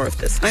see more of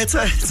this.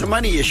 It's a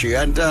money issue,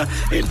 and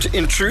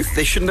in truth,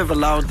 they shouldn't have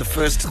allowed the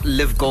first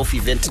Live Golf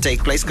event to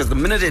take place, because the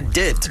minute it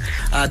did,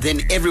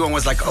 then everyone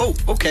was like, oh,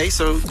 okay,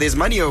 so there's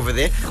money over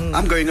there.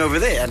 I'm going over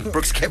there, and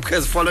Brooks Koepka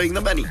is following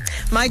the money.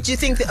 Mike, do you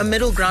think that a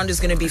middle ground is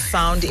going to be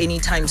found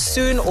anytime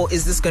soon, or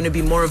is this going to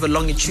be more of a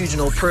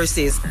longitudinal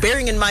process,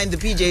 bearing in mind the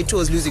PGA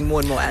Tour is losing more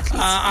and more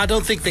athletes? I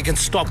don't think they can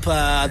stop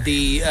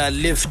the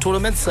Live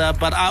tournaments,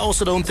 but I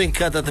also don't think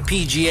that the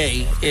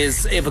PGA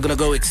is ever going to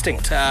go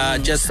extinct,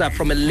 just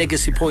from a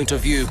legacy point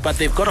of view. But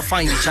they've got to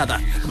find each other.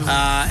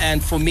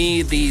 And for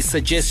me, the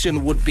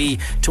suggestion would be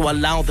to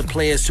allow the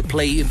players to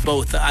play in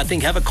both. I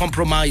think have a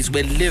compromise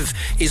where Live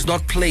is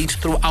not played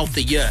throughout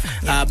the year,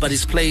 but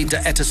is played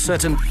at a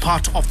certain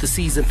part of the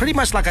season. Pretty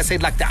much like I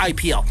said, like the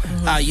IPL.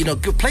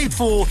 Played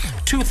for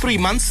 2-3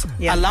 months,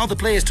 allow the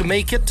players to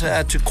make it,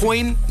 to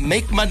coin,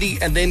 make money,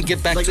 and then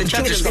get back like to the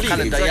traditional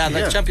calendar.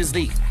 Exactly, like Champions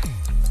League.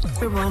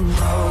 The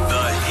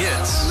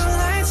hits.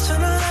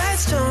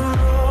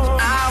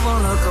 I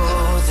wanna go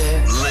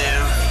there.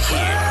 Live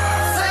here.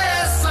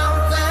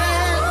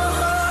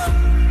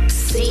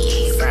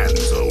 Fan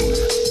Zone.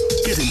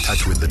 Get in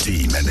touch with the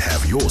team and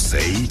have your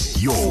say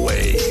your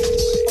way.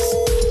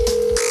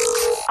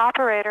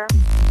 Operator.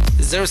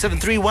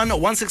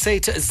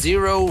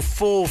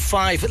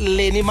 0731-168-045.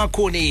 Lenny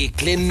Makoni,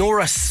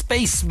 Glenora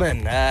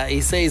Spaceman. He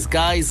says,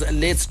 guys,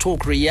 let's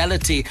talk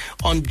reality.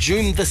 On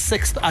June the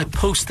 6th, I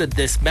posted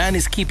this. Man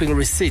is keeping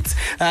receipts.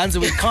 And so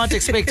we can't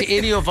expect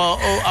any of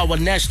our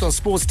national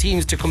sports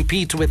teams to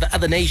compete with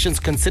other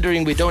nations,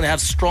 considering we don't have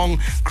strong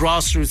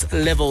grassroots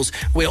levels.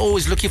 We're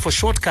always looking for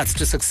shortcuts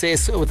to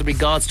success with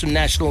regards to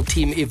national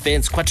team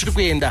events.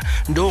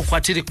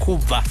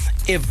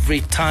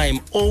 Every time,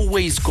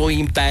 always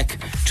going back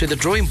to the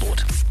drawing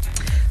board.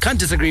 Can't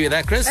disagree with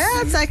that, Chris.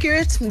 That's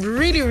accurate.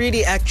 Really,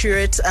 really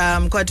accurate.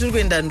 In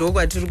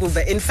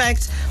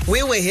fact,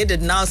 where we're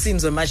headed now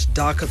seems a much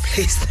darker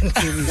place than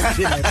we've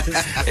been at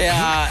this point.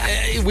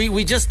 Yeah,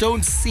 we just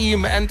don't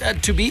seem, and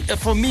to be,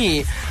 for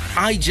me,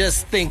 I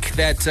just think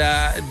that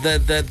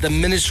the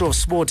Minister of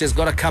Sport has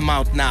got to come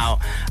out now.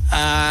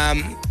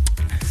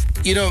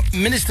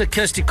 Minister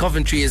Kirsty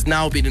Coventry has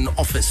now been in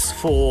office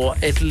for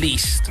at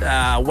least,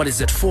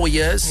 4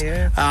 years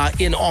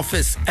in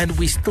office, and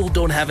we still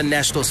don't have a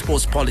national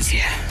sports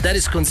policy. That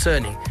is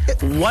concerning.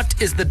 What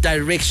is the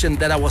direction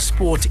that our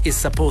sport is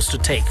supposed to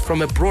take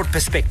from a broad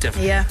perspective?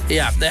 We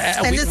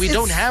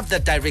don't have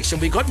that direction.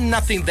 We got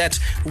nothing that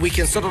we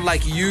can sort of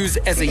like use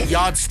as a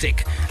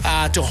yardstick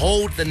to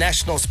hold the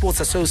national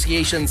sports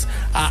associations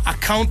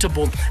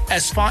accountable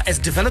as far as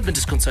development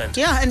is concerned.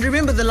 Yeah, and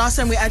remember the last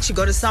time we actually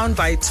got a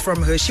soundbite from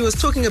her, she was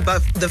talking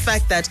about the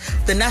fact that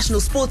the national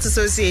sports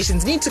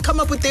associations need to come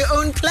up with their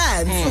own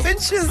plans,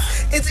 which is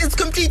it's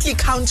completely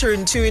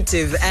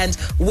counterintuitive. And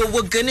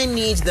we're going to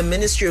need the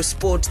Ministry of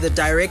Sport, the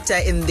director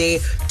in there,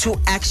 to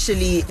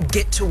actually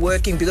get to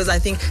working, because I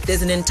think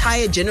there's an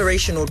entire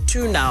generation or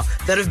two now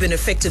that have been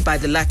affected by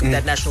the lack of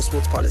that national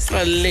sports policy.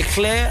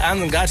 Leclerc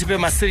and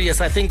Ngatibe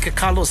serious. I think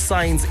Carlos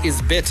Sainz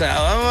is better.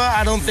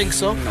 I don't think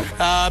so,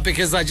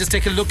 because I just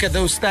take a look at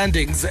those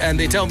standings and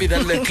they tell me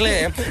that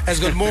Leclerc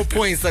has got more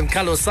points than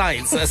Carlos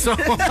Sainz.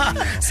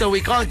 So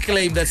we can't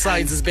claim that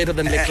Sainz is better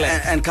than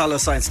Leclerc. And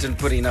Carlos Sainz didn't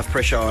put enough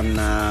pressure on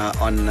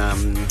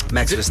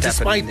Max Verstappen.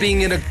 Despite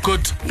being in a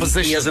good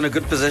position. He was in a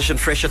good position,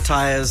 fresher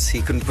tyres.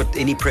 He couldn't put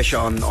any pressure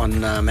on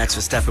Max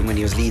Verstappen when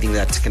he was leading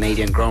that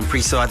Canadian Grand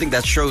Prix. So I think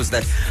that shows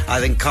that I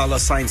think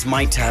Carlos Sainz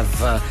might have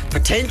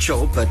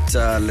potential, but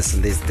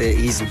listen,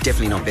 he's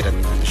definitely not better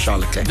than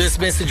Charles Leclerc. This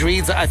message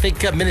reads, I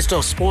think Minister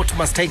of Sport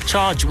must take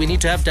charge. We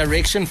need to have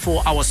direction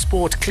for our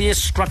sport, clear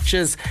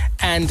structures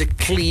and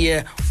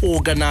clear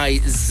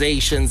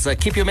organizations.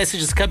 Keep your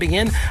messages coming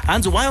in.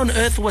 And why on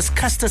earth was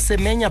Caster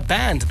Semenya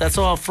banned? That's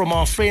all from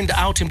our friend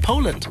out in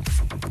Poland.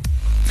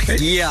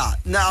 Yeah.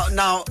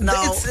 Now,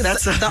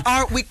 that's the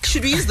R.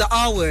 Should we use the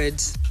R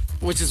word?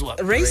 Which is what?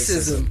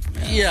 Racism.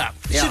 Yeah.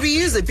 Should we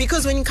use it?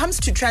 Because when it comes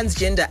to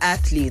transgender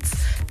athletes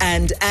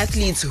and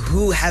athletes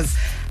who have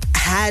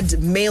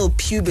had male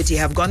puberty,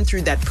 have gone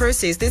through that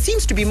process, there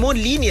seems to be more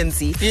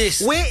leniency.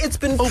 Yes. Where it's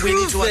been proven,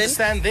 we need to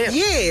understand them.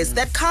 Yes,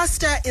 that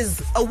Caster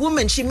is a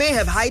woman. She may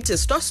have high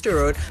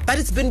testosterone, but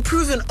it's been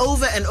proven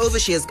over and over.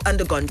 She has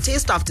undergone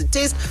test after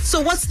test.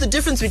 So what's the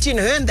difference between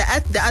her and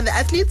the other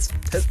athletes?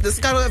 The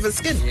color of her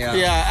skin.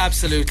 Yeah,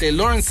 absolutely.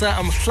 Lawrence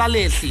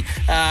Mhlalehli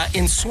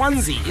in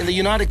Swansea in the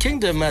United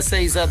Kingdom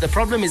says the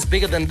problem is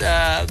bigger than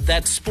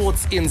that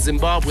sports in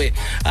Zimbabwe.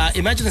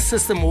 Imagine a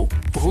system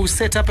who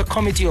set up a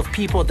committee of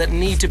people that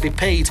need to be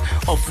paid,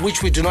 of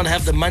which we do not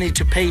have the money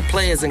to pay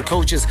players and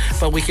coaches,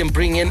 but we can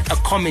bring in a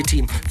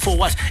committee for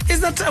what? Is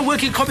that a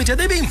working committee? Are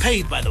they being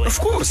paid, by the way? Of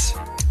course.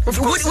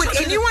 Would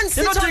anyone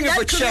sit not on doing it that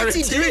for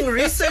committee charity. doing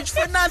research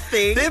for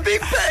nothing? They're being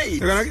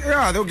paid.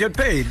 They'll get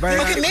paid.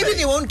 Okay, maybe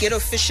they won't get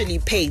officially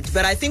paid,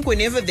 but I think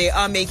whenever they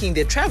are making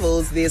their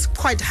travels, there's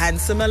quite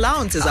handsome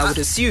allowances, I would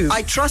assume. I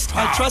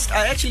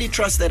actually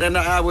trust that, and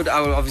I would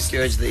obviously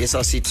urge the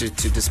SRC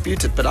to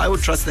dispute it, but I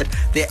would trust that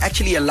they're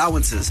actually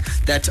allowances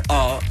that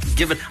are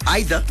given,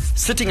 either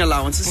sitting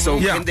allowances, so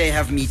when they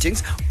have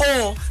meetings,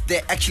 or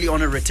they're actually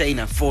on a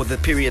retainer for the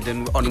period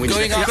on which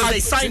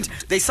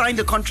they signed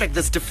a contract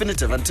that's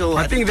definitive until.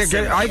 I think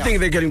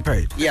they're getting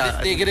paid.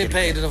 Yeah, they're getting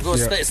paid, and of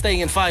course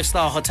staying in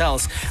 5-star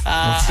hotels.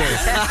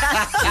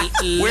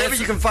 Wherever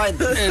you can find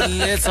them.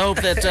 Let's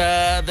hope that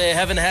they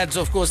haven't had,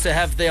 of course, to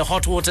have their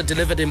hot water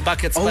delivered in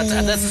buckets. But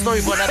that's a story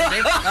for another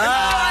day.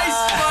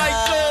 Nice,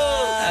 Michael.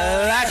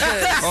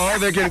 Oh,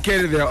 they can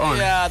carry their own.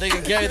 Yeah, they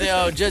can carry their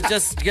own.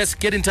 Just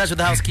get in touch with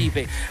the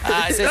housekeeping.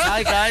 It says,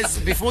 hi guys,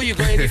 before you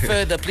go any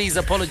further, please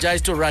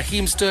apologize to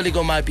Raheem Sterling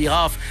on my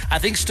behalf. I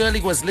think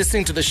Sterling was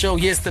listening to the show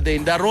yesterday.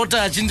 Ndarota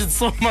ajindid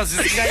so much.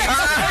 This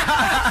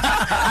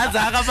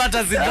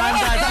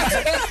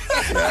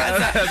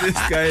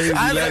guy is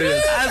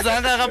hilarious.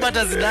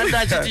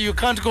 You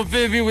can't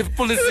compare me with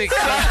Pulisic.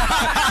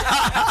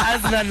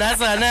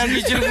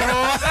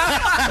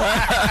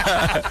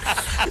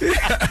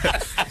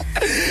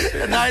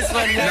 Nice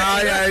one.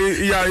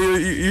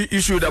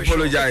 You should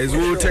apologize.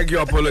 We'll take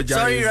your apology.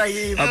 Sorry,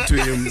 Raheem. Up to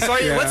him.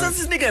 Sorry, what's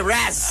this nigga?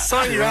 Raz.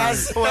 Sorry,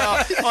 Raz.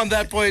 Well, on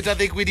that point, I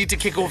think we need to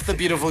kick off the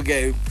beautiful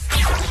game.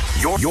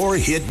 Your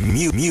hit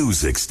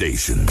music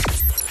station.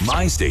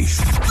 My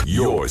station.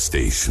 Your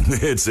station.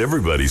 It's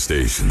everybody's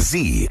station.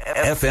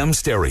 ZFM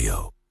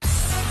Stereo.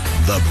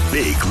 The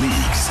big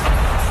leagues.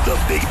 The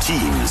big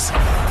teams.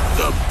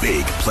 The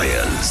big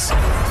players.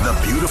 The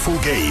beautiful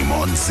game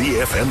on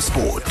ZFM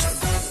Sport.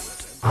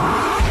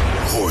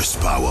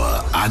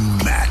 Horsepower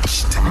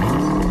unmatched.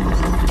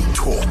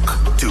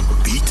 Talk to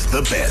beat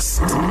the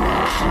best.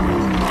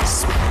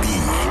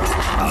 Speed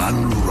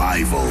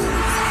unrivaled.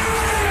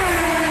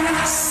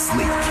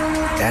 Sleek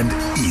and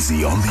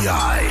easy on the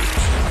eye.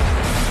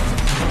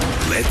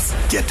 Let's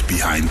get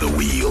behind the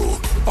wheel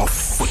of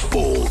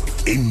football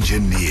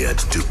engineered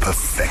to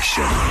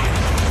perfection.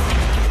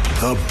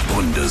 The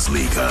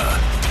Bundesliga,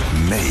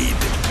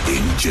 made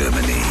in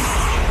Germany.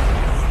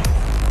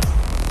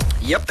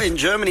 Yep, in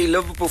Germany,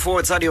 Liverpool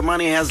forward Sadio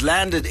Mane has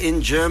landed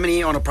in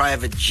Germany on a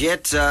private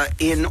jet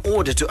in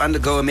order to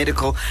undergo a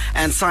medical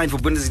and sign for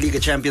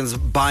Bundesliga champions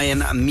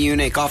Bayern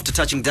Munich. After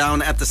touching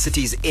down at the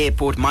city's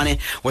airport, Mane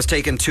was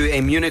taken to a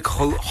Munich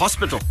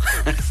hospital,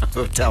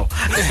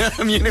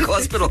 Munich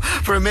hospital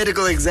for a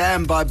medical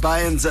exam by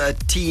Bayern's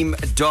team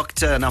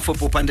doctor. Now,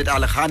 football pundit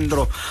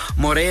Alejandro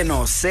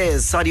Moreno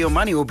says Sadio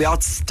Mane will be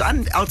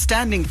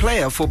outstanding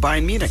player for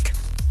Bayern Munich.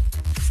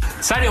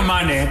 Sadio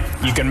Mane,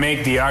 you can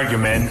make the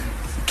argument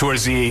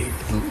towards the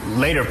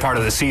later part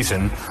of the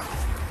season,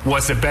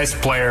 was the best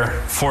player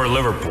for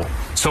Liverpool.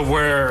 So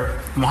where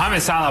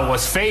Mohamed Salah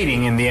was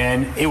fading in the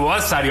end, it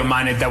was Sadio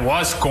Mane that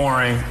was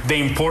scoring the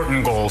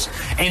important goals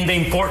in the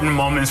important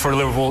moments for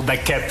Liverpool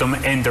that kept them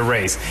in the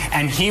race.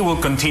 And he will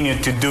continue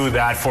to do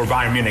that for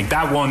Bayern Munich.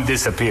 That won't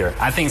disappear.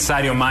 I think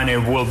Sadio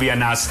Mane will be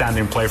an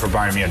outstanding player for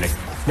Bayern Munich.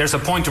 There's a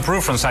point to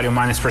prove from Sadio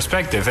Mane's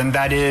perspective, and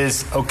that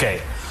is,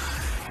 okay,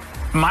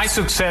 my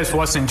success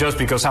wasn't just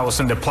because I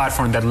was on the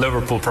platform that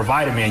Liverpool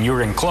provided me and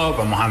Jurgen Klopp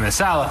and Mohamed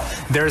Salah.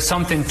 There's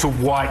something to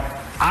what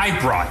I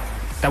brought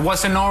that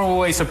wasn't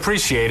always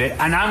appreciated,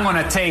 and I'm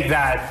going to take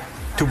that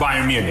to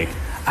Bayern Munich,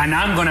 and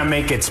I'm going to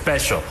make it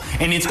special.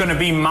 And it's going to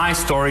be my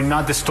story,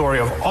 not the story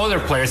of other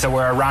players that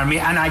were around me,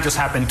 and I just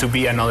happen to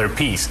be another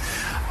piece.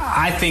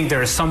 I think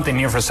there is something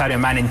here for Sadio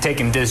Mane in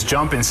taking this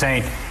jump and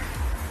saying,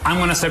 I'm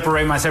going to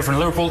separate myself from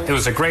Liverpool. It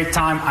was a great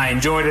time. I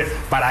enjoyed it,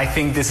 but I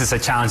think this is a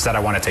challenge that I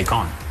want to take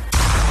on.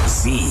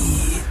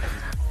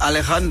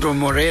 Alejandro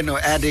Moreno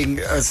adding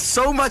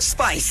so much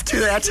spice to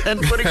that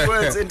and putting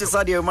words into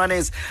Sadio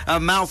Mane's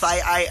mouth.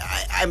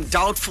 I'm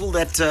doubtful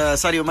that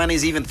Sadio Mane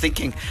is even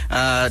thinking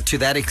to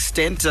that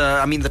extent.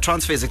 I mean, the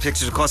transfer is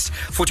expected to cost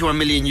 41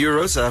 million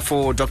euros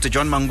for Dr.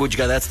 John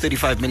Mangujga. That's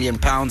 35 million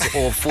pounds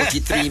or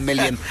 $43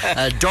 million.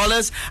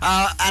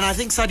 And I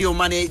think Sadio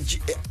Mane,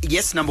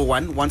 yes, number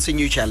one, wants a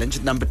new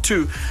challenge. Number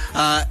two,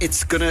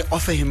 it's going to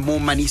offer him more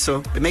money.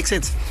 So it makes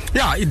sense.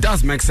 Yeah, it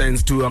does make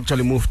sense to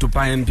actually move to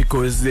Bayern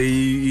because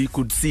he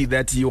could see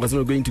that he was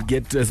not going to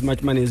get as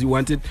much money as he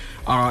wanted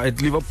at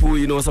Liverpool.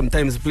 You know,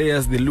 sometimes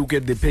players, they look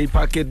at the pay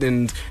packet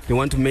and they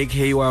want to make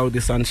hay while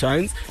the sun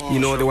shines. They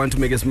want to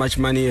make as much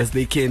money as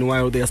they can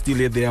while they are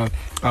still at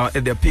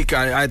their peak.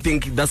 I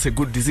think that's a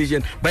good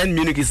decision. Bayern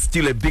Munich is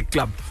still a big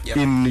club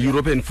in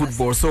European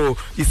football, so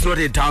it's not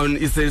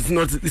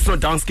it's not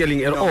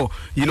downscaling at all.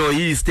 You know,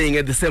 he is staying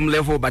at the same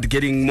level but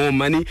getting more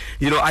money.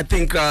 You know, I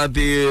think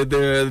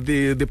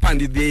the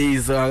pundit there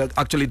is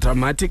actually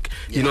dramatic.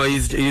 You know,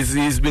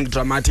 he's he's being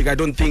dramatic. I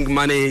don't think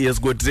Mane has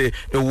got a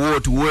war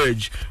to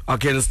wage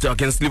against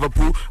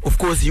Liverpool. Of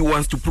course, he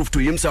wants to prove to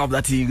himself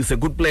that he is a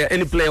good player.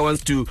 Any player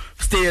wants to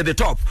stay at the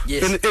top.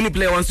 Yes. Any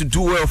player wants to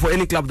do well for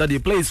any club that he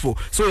plays for.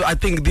 So I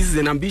think this is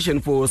an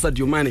ambition for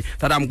Sadio Mane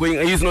that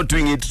he's not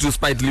doing it to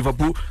spite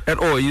Liverpool at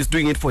all. He's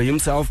doing it for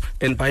himself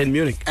and Bayern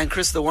Munich. And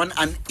Chris, the one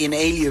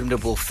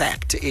inalienable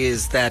fact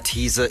is that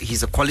he's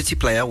a quality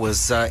player.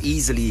 Was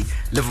easily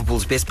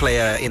Liverpool's best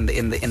player in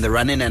the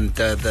run-in and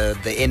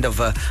the end of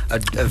a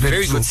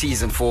very good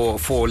season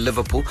for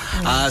Liverpool.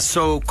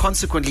 So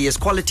consequently, his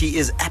quality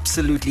is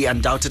absolutely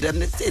undoubted,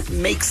 and it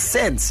makes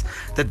sense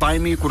that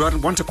Bayern Munich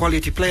would want a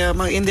quality player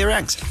in their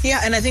ranks.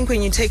 Yeah, and I think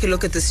when you take a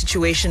look at the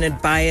situation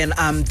at Bayern,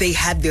 they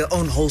had their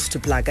own holes to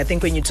plug. I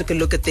think when you took a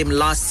look at them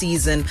last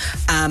season,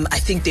 I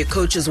think their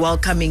coach as well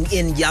coming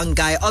in, young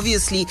guy.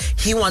 Obviously,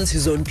 he wants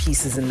his own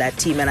pieces in that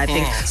team, and I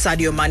think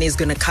Sadio Mane is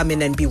going to come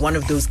in and be one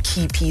of those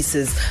key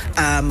pieces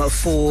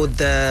for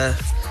the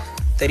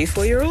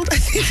 34-year-old, I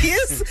think he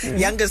is,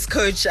 youngest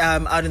coach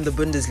out in the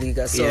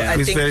Bundesliga. So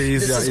I think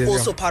this is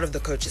also part of the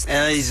coach's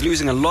plan. He's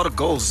losing a lot of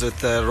goals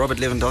with Robert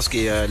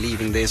Lewandowski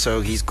leaving there,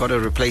 so he's got to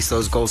replace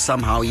those goals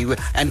somehow.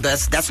 And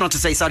that's not to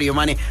say Sadio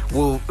Mane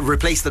will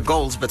replace the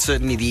goals, but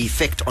certainly the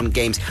effect on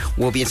games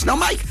will be. Now,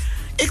 Mike,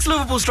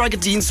 ex-Liverpool striker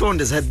Dean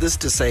Saunders had this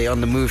to say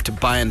on the move to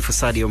Bayern for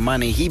Sadio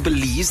Mane. He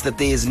believes that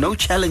there is no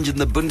challenge in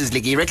the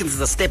Bundesliga. He reckons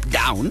it's a step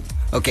down.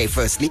 Okay,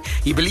 firstly,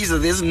 he believes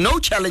that there's no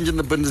challenge in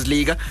the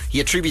Bundesliga. He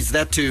attributes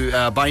that to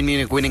Bayern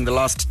Munich winning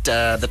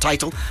the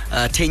title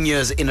 10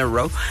 years in a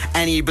row.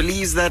 And he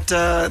believes that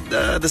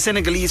the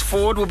Senegalese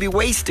forward will be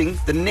wasting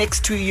the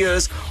next 2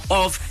 years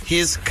of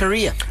his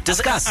career.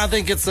 Discuss. I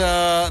think it's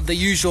the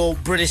usual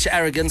British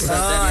arrogance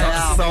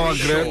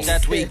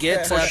that we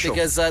get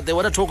because they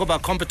want to talk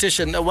about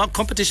competition. What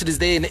competition is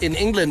there in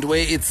England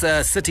where it's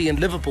City and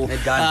Liverpool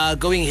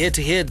going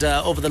head-to-head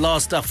over the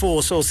last 4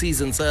 or so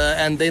seasons,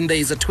 and then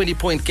there's a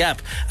 20-point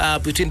gap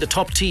between the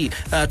top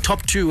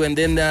two and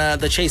then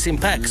the chasing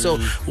pack. So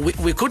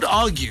we could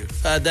argue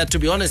that, to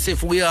be honest,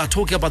 if we are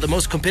talking about the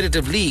most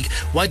competitive league,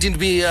 why didn't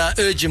we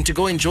urge him to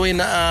go and join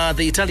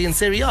the Italian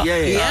Serie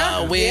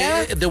A?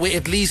 Where there were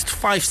at least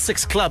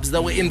 5-6 clubs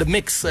that were in the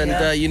mix and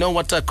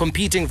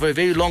competing for a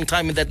very long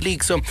time in that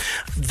league. So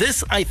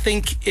this, I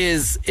think,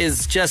 is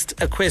just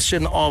a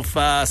question of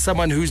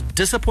someone who's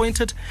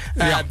disappointed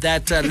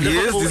that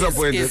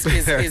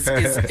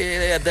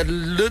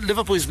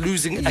Liverpool is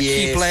losing a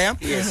key player,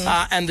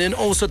 and then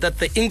also that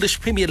the English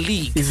Premier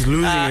League is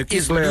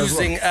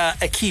losing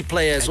a key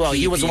player as well.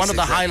 He was one of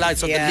the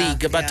highlights of the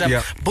league. But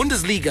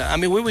Bundesliga, I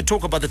mean, when we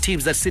talk about the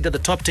teams that sit at the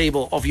top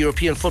table of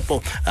European football,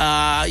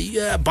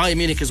 Bayern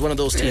Munich is one of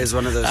those teams.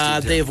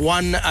 They've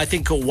won, I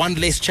think, one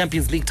less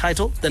Champions League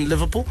title than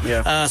Liverpool.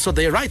 So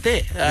they're right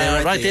there,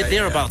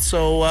 thereabouts.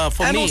 So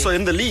for and me, also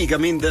in the league, I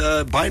mean,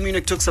 the Bayern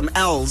Munich took some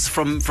L's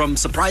from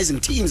surprising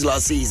teams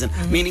last season,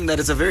 meaning that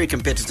it's a very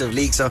competitive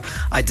league. So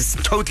I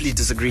totally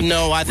disagree.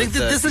 No, I think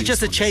this is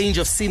just a change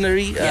of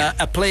scenery,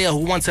 a player who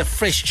wants a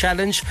fresh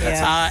challenge,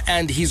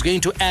 and he's going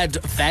to add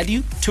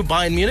value to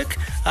Bayern Munich.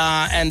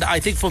 And I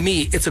think for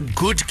me, it's a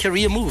good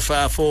career move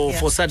for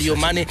Sadio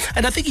Mane.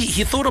 And I think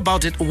he thought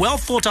about it, well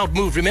thought out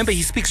move. Remember,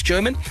 he speaks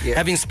German,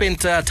 having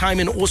spent time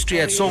in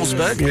Austria at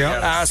Salzburg.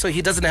 So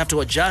he doesn't have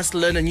to adjust,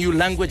 learn a new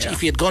language.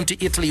 If he had gone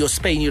to Italy or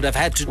Spain, you'd have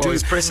had to do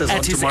his press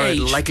at his age.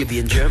 It'll likely be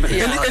in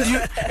Germany.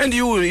 And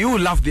you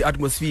love the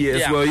atmosphere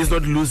as well. He's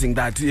not losing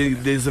that.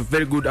 There's a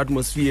very good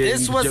atmosphere.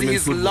 This was German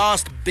his football.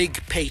 last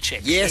big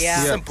paycheck.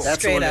 Simple.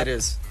 That's all it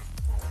is.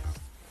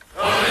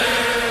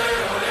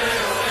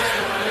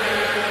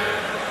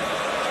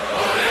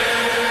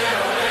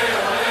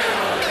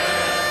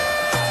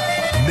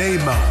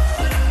 Neymar,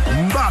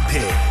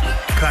 Mbappe,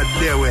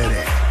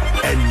 Kadewere,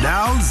 and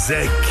now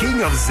the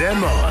king of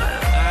them all.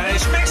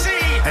 It's Messi!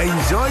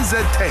 Enjoy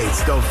the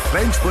taste of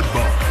French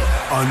football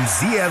on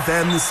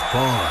ZFM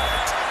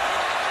Sport.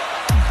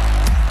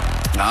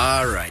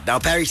 All right. Now,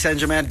 Paris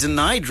Saint-Germain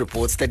denied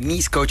reports that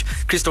Nice coach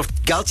Christophe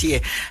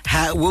Galtier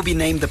will be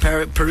named the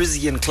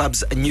Parisian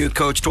club's new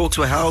coach. Talks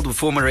were held with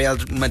former Real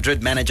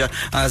Madrid manager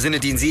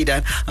Zinedine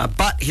Zidane,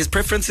 but his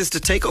preference is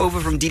to take over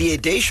from Didier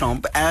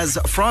Deschamps as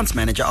France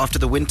manager after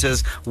the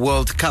Winter's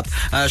World Cup,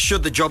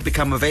 should the job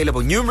become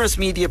available. Numerous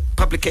media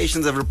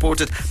publications have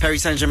reported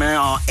Paris Saint-Germain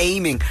are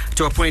aiming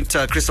to appoint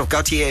Christophe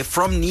Galtier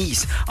from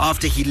Nice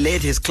after he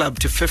led his club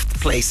to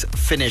 5th place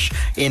finish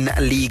in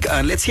Ligue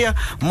 1. Let's hear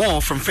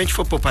more from French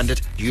football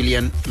pundit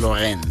Julien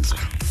Lorenz.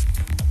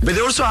 But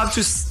they also have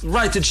to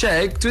write a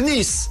check to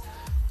Nice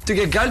to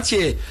get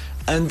Galtier,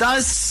 and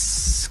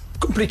that's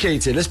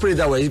complicated. Let's put it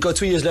that way. He's got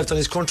 2 years left on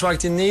his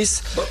contract in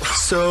Nice,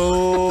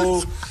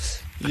 so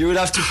you would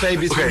have to pay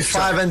between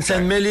 5 and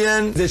 10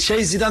 million. They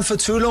chased Zidane for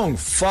too long,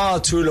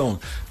 far too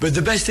long. But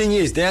the best thing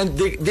is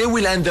they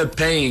will end up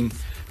paying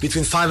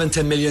between 5 and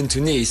 10 million to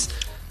Nice.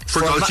 For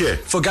Galtier?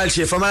 For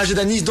Galtier, for a manager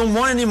that Nice don't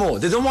want anymore.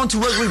 They don't want to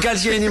work with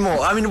Galtier anymore.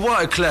 I mean,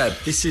 what a club.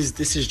 This is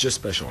just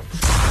special.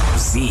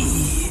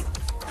 Z.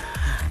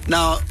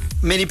 Now,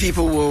 Many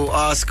people will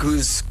ask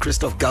who's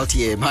Christophe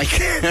Galtier, Mike,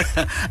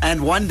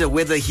 and wonder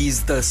whether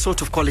he's the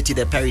sort of quality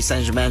that Paris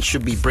Saint-Germain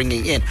should be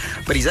bringing in.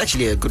 But he's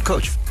actually a good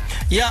coach.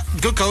 Yeah,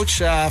 good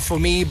coach for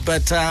me,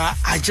 but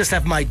I just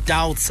have my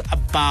doubts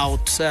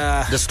about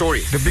the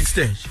story, the big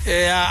stage.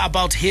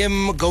 About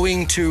him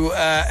going to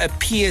a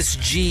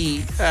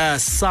PSG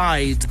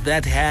side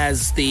that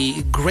has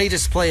the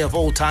greatest player of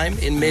all time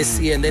in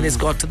Messi, and then it's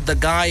got the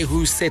guy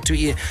who's set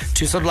to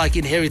sort of like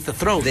inherit the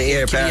throne, the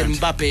heir Kylian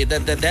Mbappe.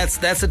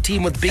 That's a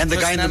team with big and the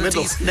guy in the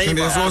middle. And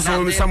there's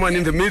also someone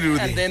in the middle.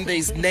 And then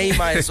there's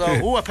Neymar as well,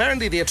 who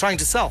apparently they're trying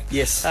to sell.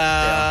 Yes.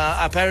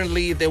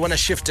 Apparently they want to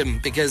shift him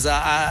because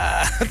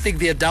I think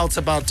there are doubts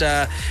about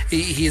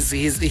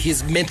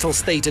his mental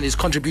state and his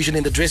contribution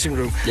in the dressing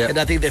room. Yep. And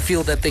I think they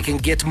feel that they can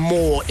get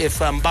more if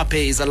Mbappe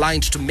is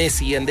aligned to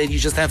Messi, and then you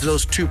just have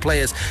those two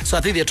players. So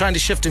I think they're trying to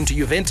shift him to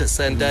Juventus,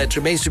 and it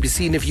remains to be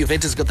seen if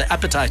Juventus got the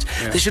appetite.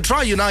 Yeah. They should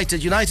try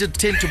United. United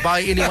tend to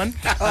buy anyone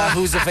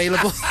who's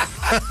available.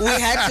 We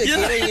had to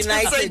get a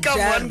United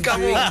jam.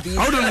 I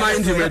wouldn't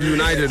mind him at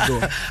United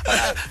though.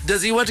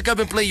 Does he want to come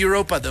and play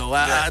Europa though?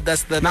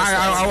 That's the.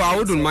 I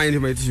wouldn't mind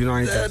him at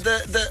United.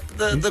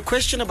 The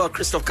question about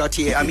Christophe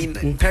Galtier, I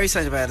mean, Paris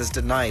Saint-Germain has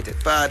denied it,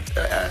 but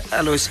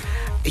Alois,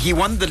 he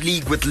won the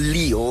league with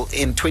Lille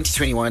in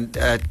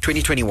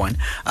 2021,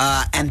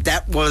 and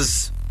that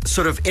was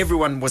sort of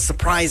everyone was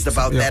surprised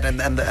about that and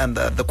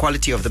the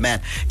quality of the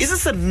man. Is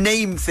this a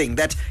name thing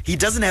that he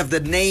doesn't have the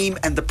name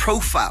and the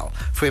profile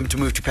for him to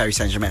move to Paris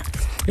Saint-Germain?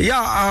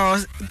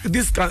 Yeah,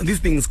 these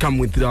things come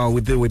with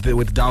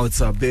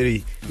doubts.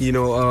 Very,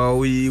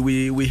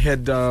 we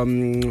had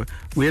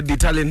the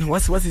Italian.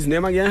 What's his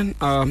name again?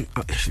 The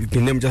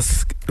name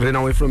just ran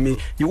away from me.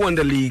 He won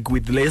the league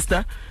with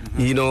Leicester.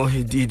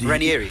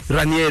 Ranieri.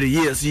 Ranieri,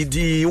 yes,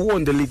 he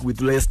won the league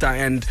with Leicester,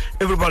 and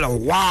everybody,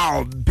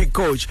 wow, big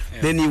coach.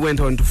 Yeah. Then he went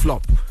on to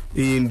flop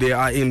in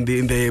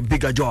the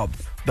bigger job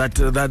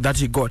that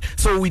he got.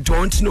 So we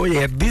don't know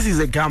yet. This is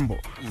a gamble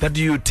that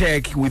you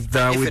take with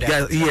guys,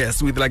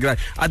 with like that.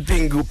 I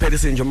think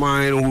Paris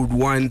Saint-Germain would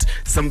want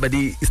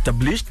somebody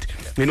established,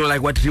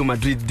 like what Real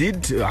Madrid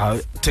did.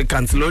 Take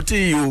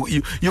Ancelotti,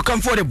 you're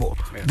comfortable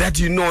that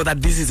you know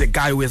that this is a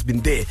guy who has been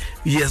there.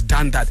 He has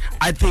done that.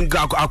 I think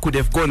I could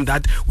have gone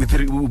that with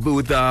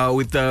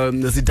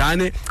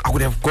Zidane. I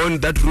could have gone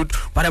that route,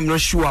 but I'm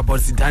not sure about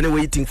Zidane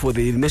waiting for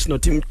the national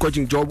team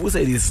coaching job. Who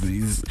said is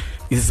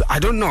I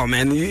don't know,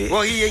 man. He's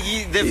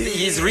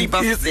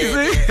rebuffed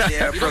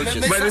their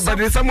approaches.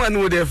 But someone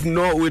would have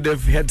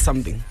had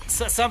something.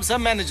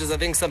 Some managers, I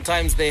think,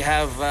 sometimes they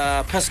have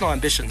personal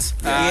ambitions,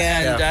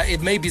 and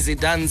it may be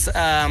Zidane's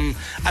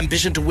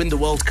ambition to win the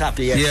World Cup.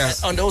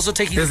 Yes. And also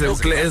taking as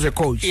a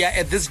coach. Yeah,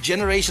 at this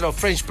generation of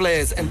French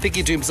players, and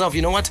thinking to himself,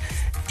 you know what?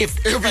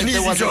 If there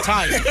was a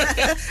time,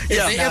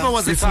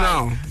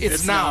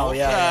 it's now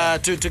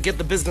to get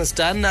the business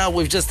done.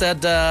 We've just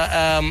had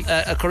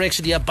a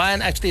correction here.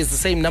 Bayern actually has the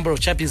same number of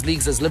Champions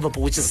Leagues as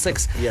Liverpool, which is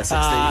 6. Yes,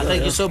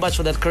 thank you so much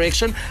for that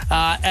correction.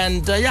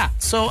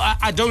 So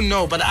I don't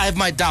know, but I have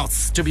my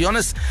doubts, to be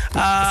honest.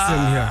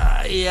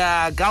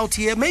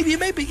 Galtier, maybe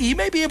he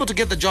may be able to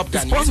get the job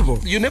done. It's possible.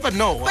 You never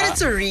know. But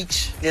it's a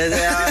reach. It's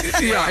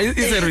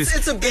a risk.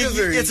 It's a bit of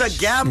a reach. It's a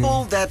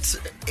gamble that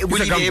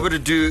will he be able to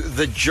do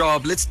the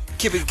job? Let's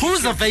keep it.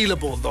 Who's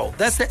available though?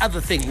 That's the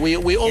other thing.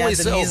 We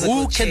always say,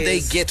 who can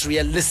they get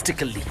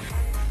realistically?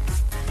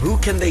 Who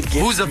can they get?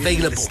 Who's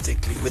available?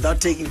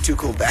 Without taking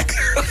Tuchel back.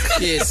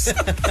 Yes,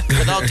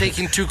 without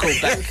taking Tuchel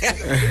back.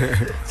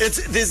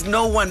 There's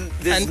no one.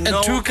 And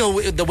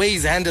Tuchel, the way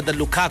he's handled the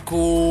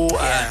Lukaku,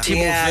 Timo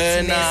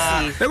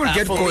Werner, they will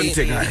get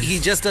Conte, guys. He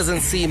just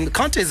doesn't seem.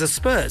 Conte is a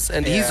Spurs,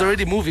 and he's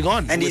already moving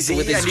on. And he's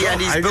building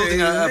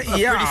a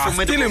pretty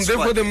formidable still him there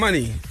for the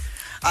money.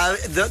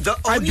 The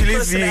only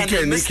person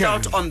who missed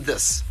out on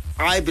this,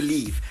 I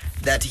believe,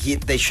 that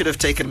they should have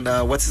taken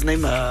what's his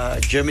name,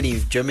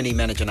 Germany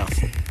manager now.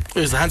 It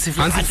was Hansi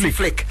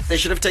Flick. They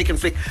should have taken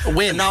Flick.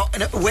 When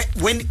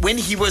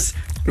he was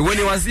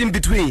in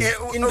between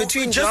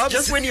jobs,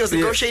 just when he was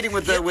negotiating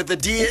with the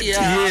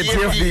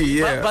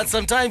But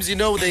sometimes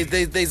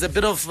there's a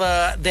bit of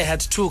they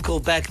had Tuchel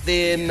back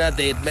then.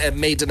 They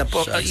made an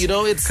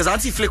it's because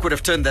Hansi Flick would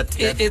have turned that.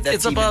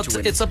 It's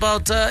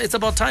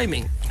about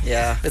timing.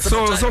 Yeah.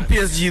 So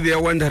PSG they're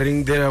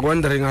wandering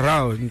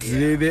around.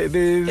 Hey,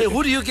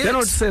 who do you get? They're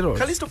not settled.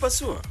 Callisto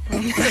Pasua.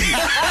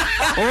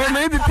 Or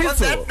maybe Pizzo. On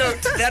that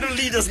note, that'll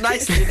lead us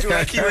nicely to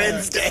Wacky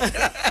Wednesday.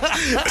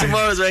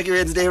 Tomorrow's Wacky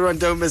Wednesday. Everyone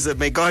don't miss it.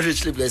 May God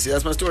richly bless you.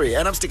 That's my story,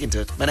 and I'm sticking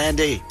to it.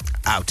 Manande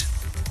out.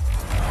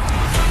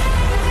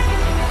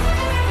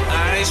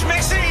 And it's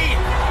Messi.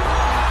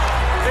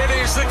 It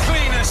is the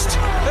cleanest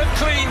of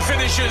clean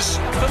finishes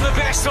and the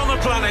best on the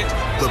planet.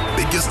 The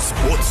biggest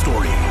sports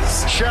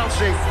stories.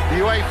 Chelsea,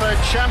 UEFA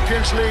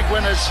Champions League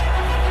winners,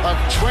 of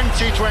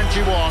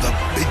 2021. The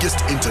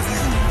biggest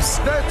interviews.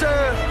 That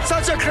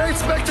such a great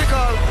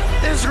spectacle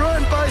is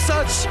ruined by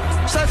such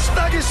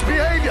thuggish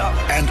behavior.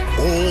 And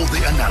all the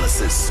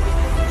analysis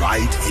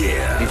right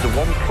here. He's the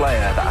one player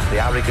that has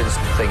the arrogance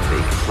to think that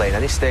he can play in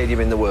any stadium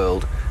in the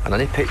world and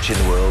any pitch in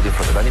the world in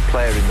front of any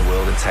player in the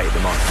world and take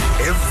them on.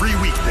 Every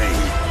weekday,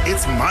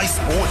 it's my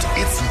sport,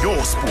 it's your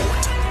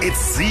sport.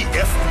 It's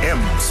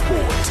ZFM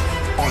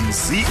Sport on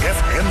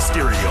ZFM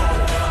Stereo.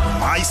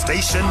 My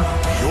station,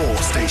 your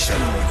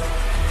station.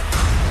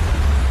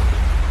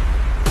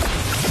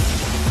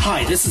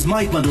 Hi, this is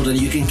Mike Madoda,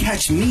 and you can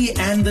catch me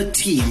and the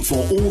team for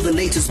all the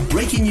latest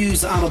breaking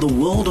news out of the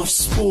world of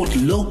sport,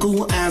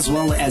 local as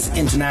well as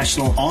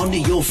international, on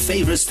your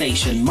favorite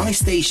station, my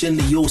station,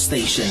 your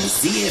station,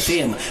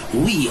 ZFM.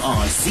 We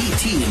are Z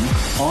Team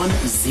on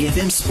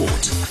ZFM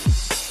Sport.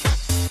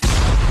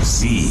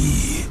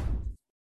 Z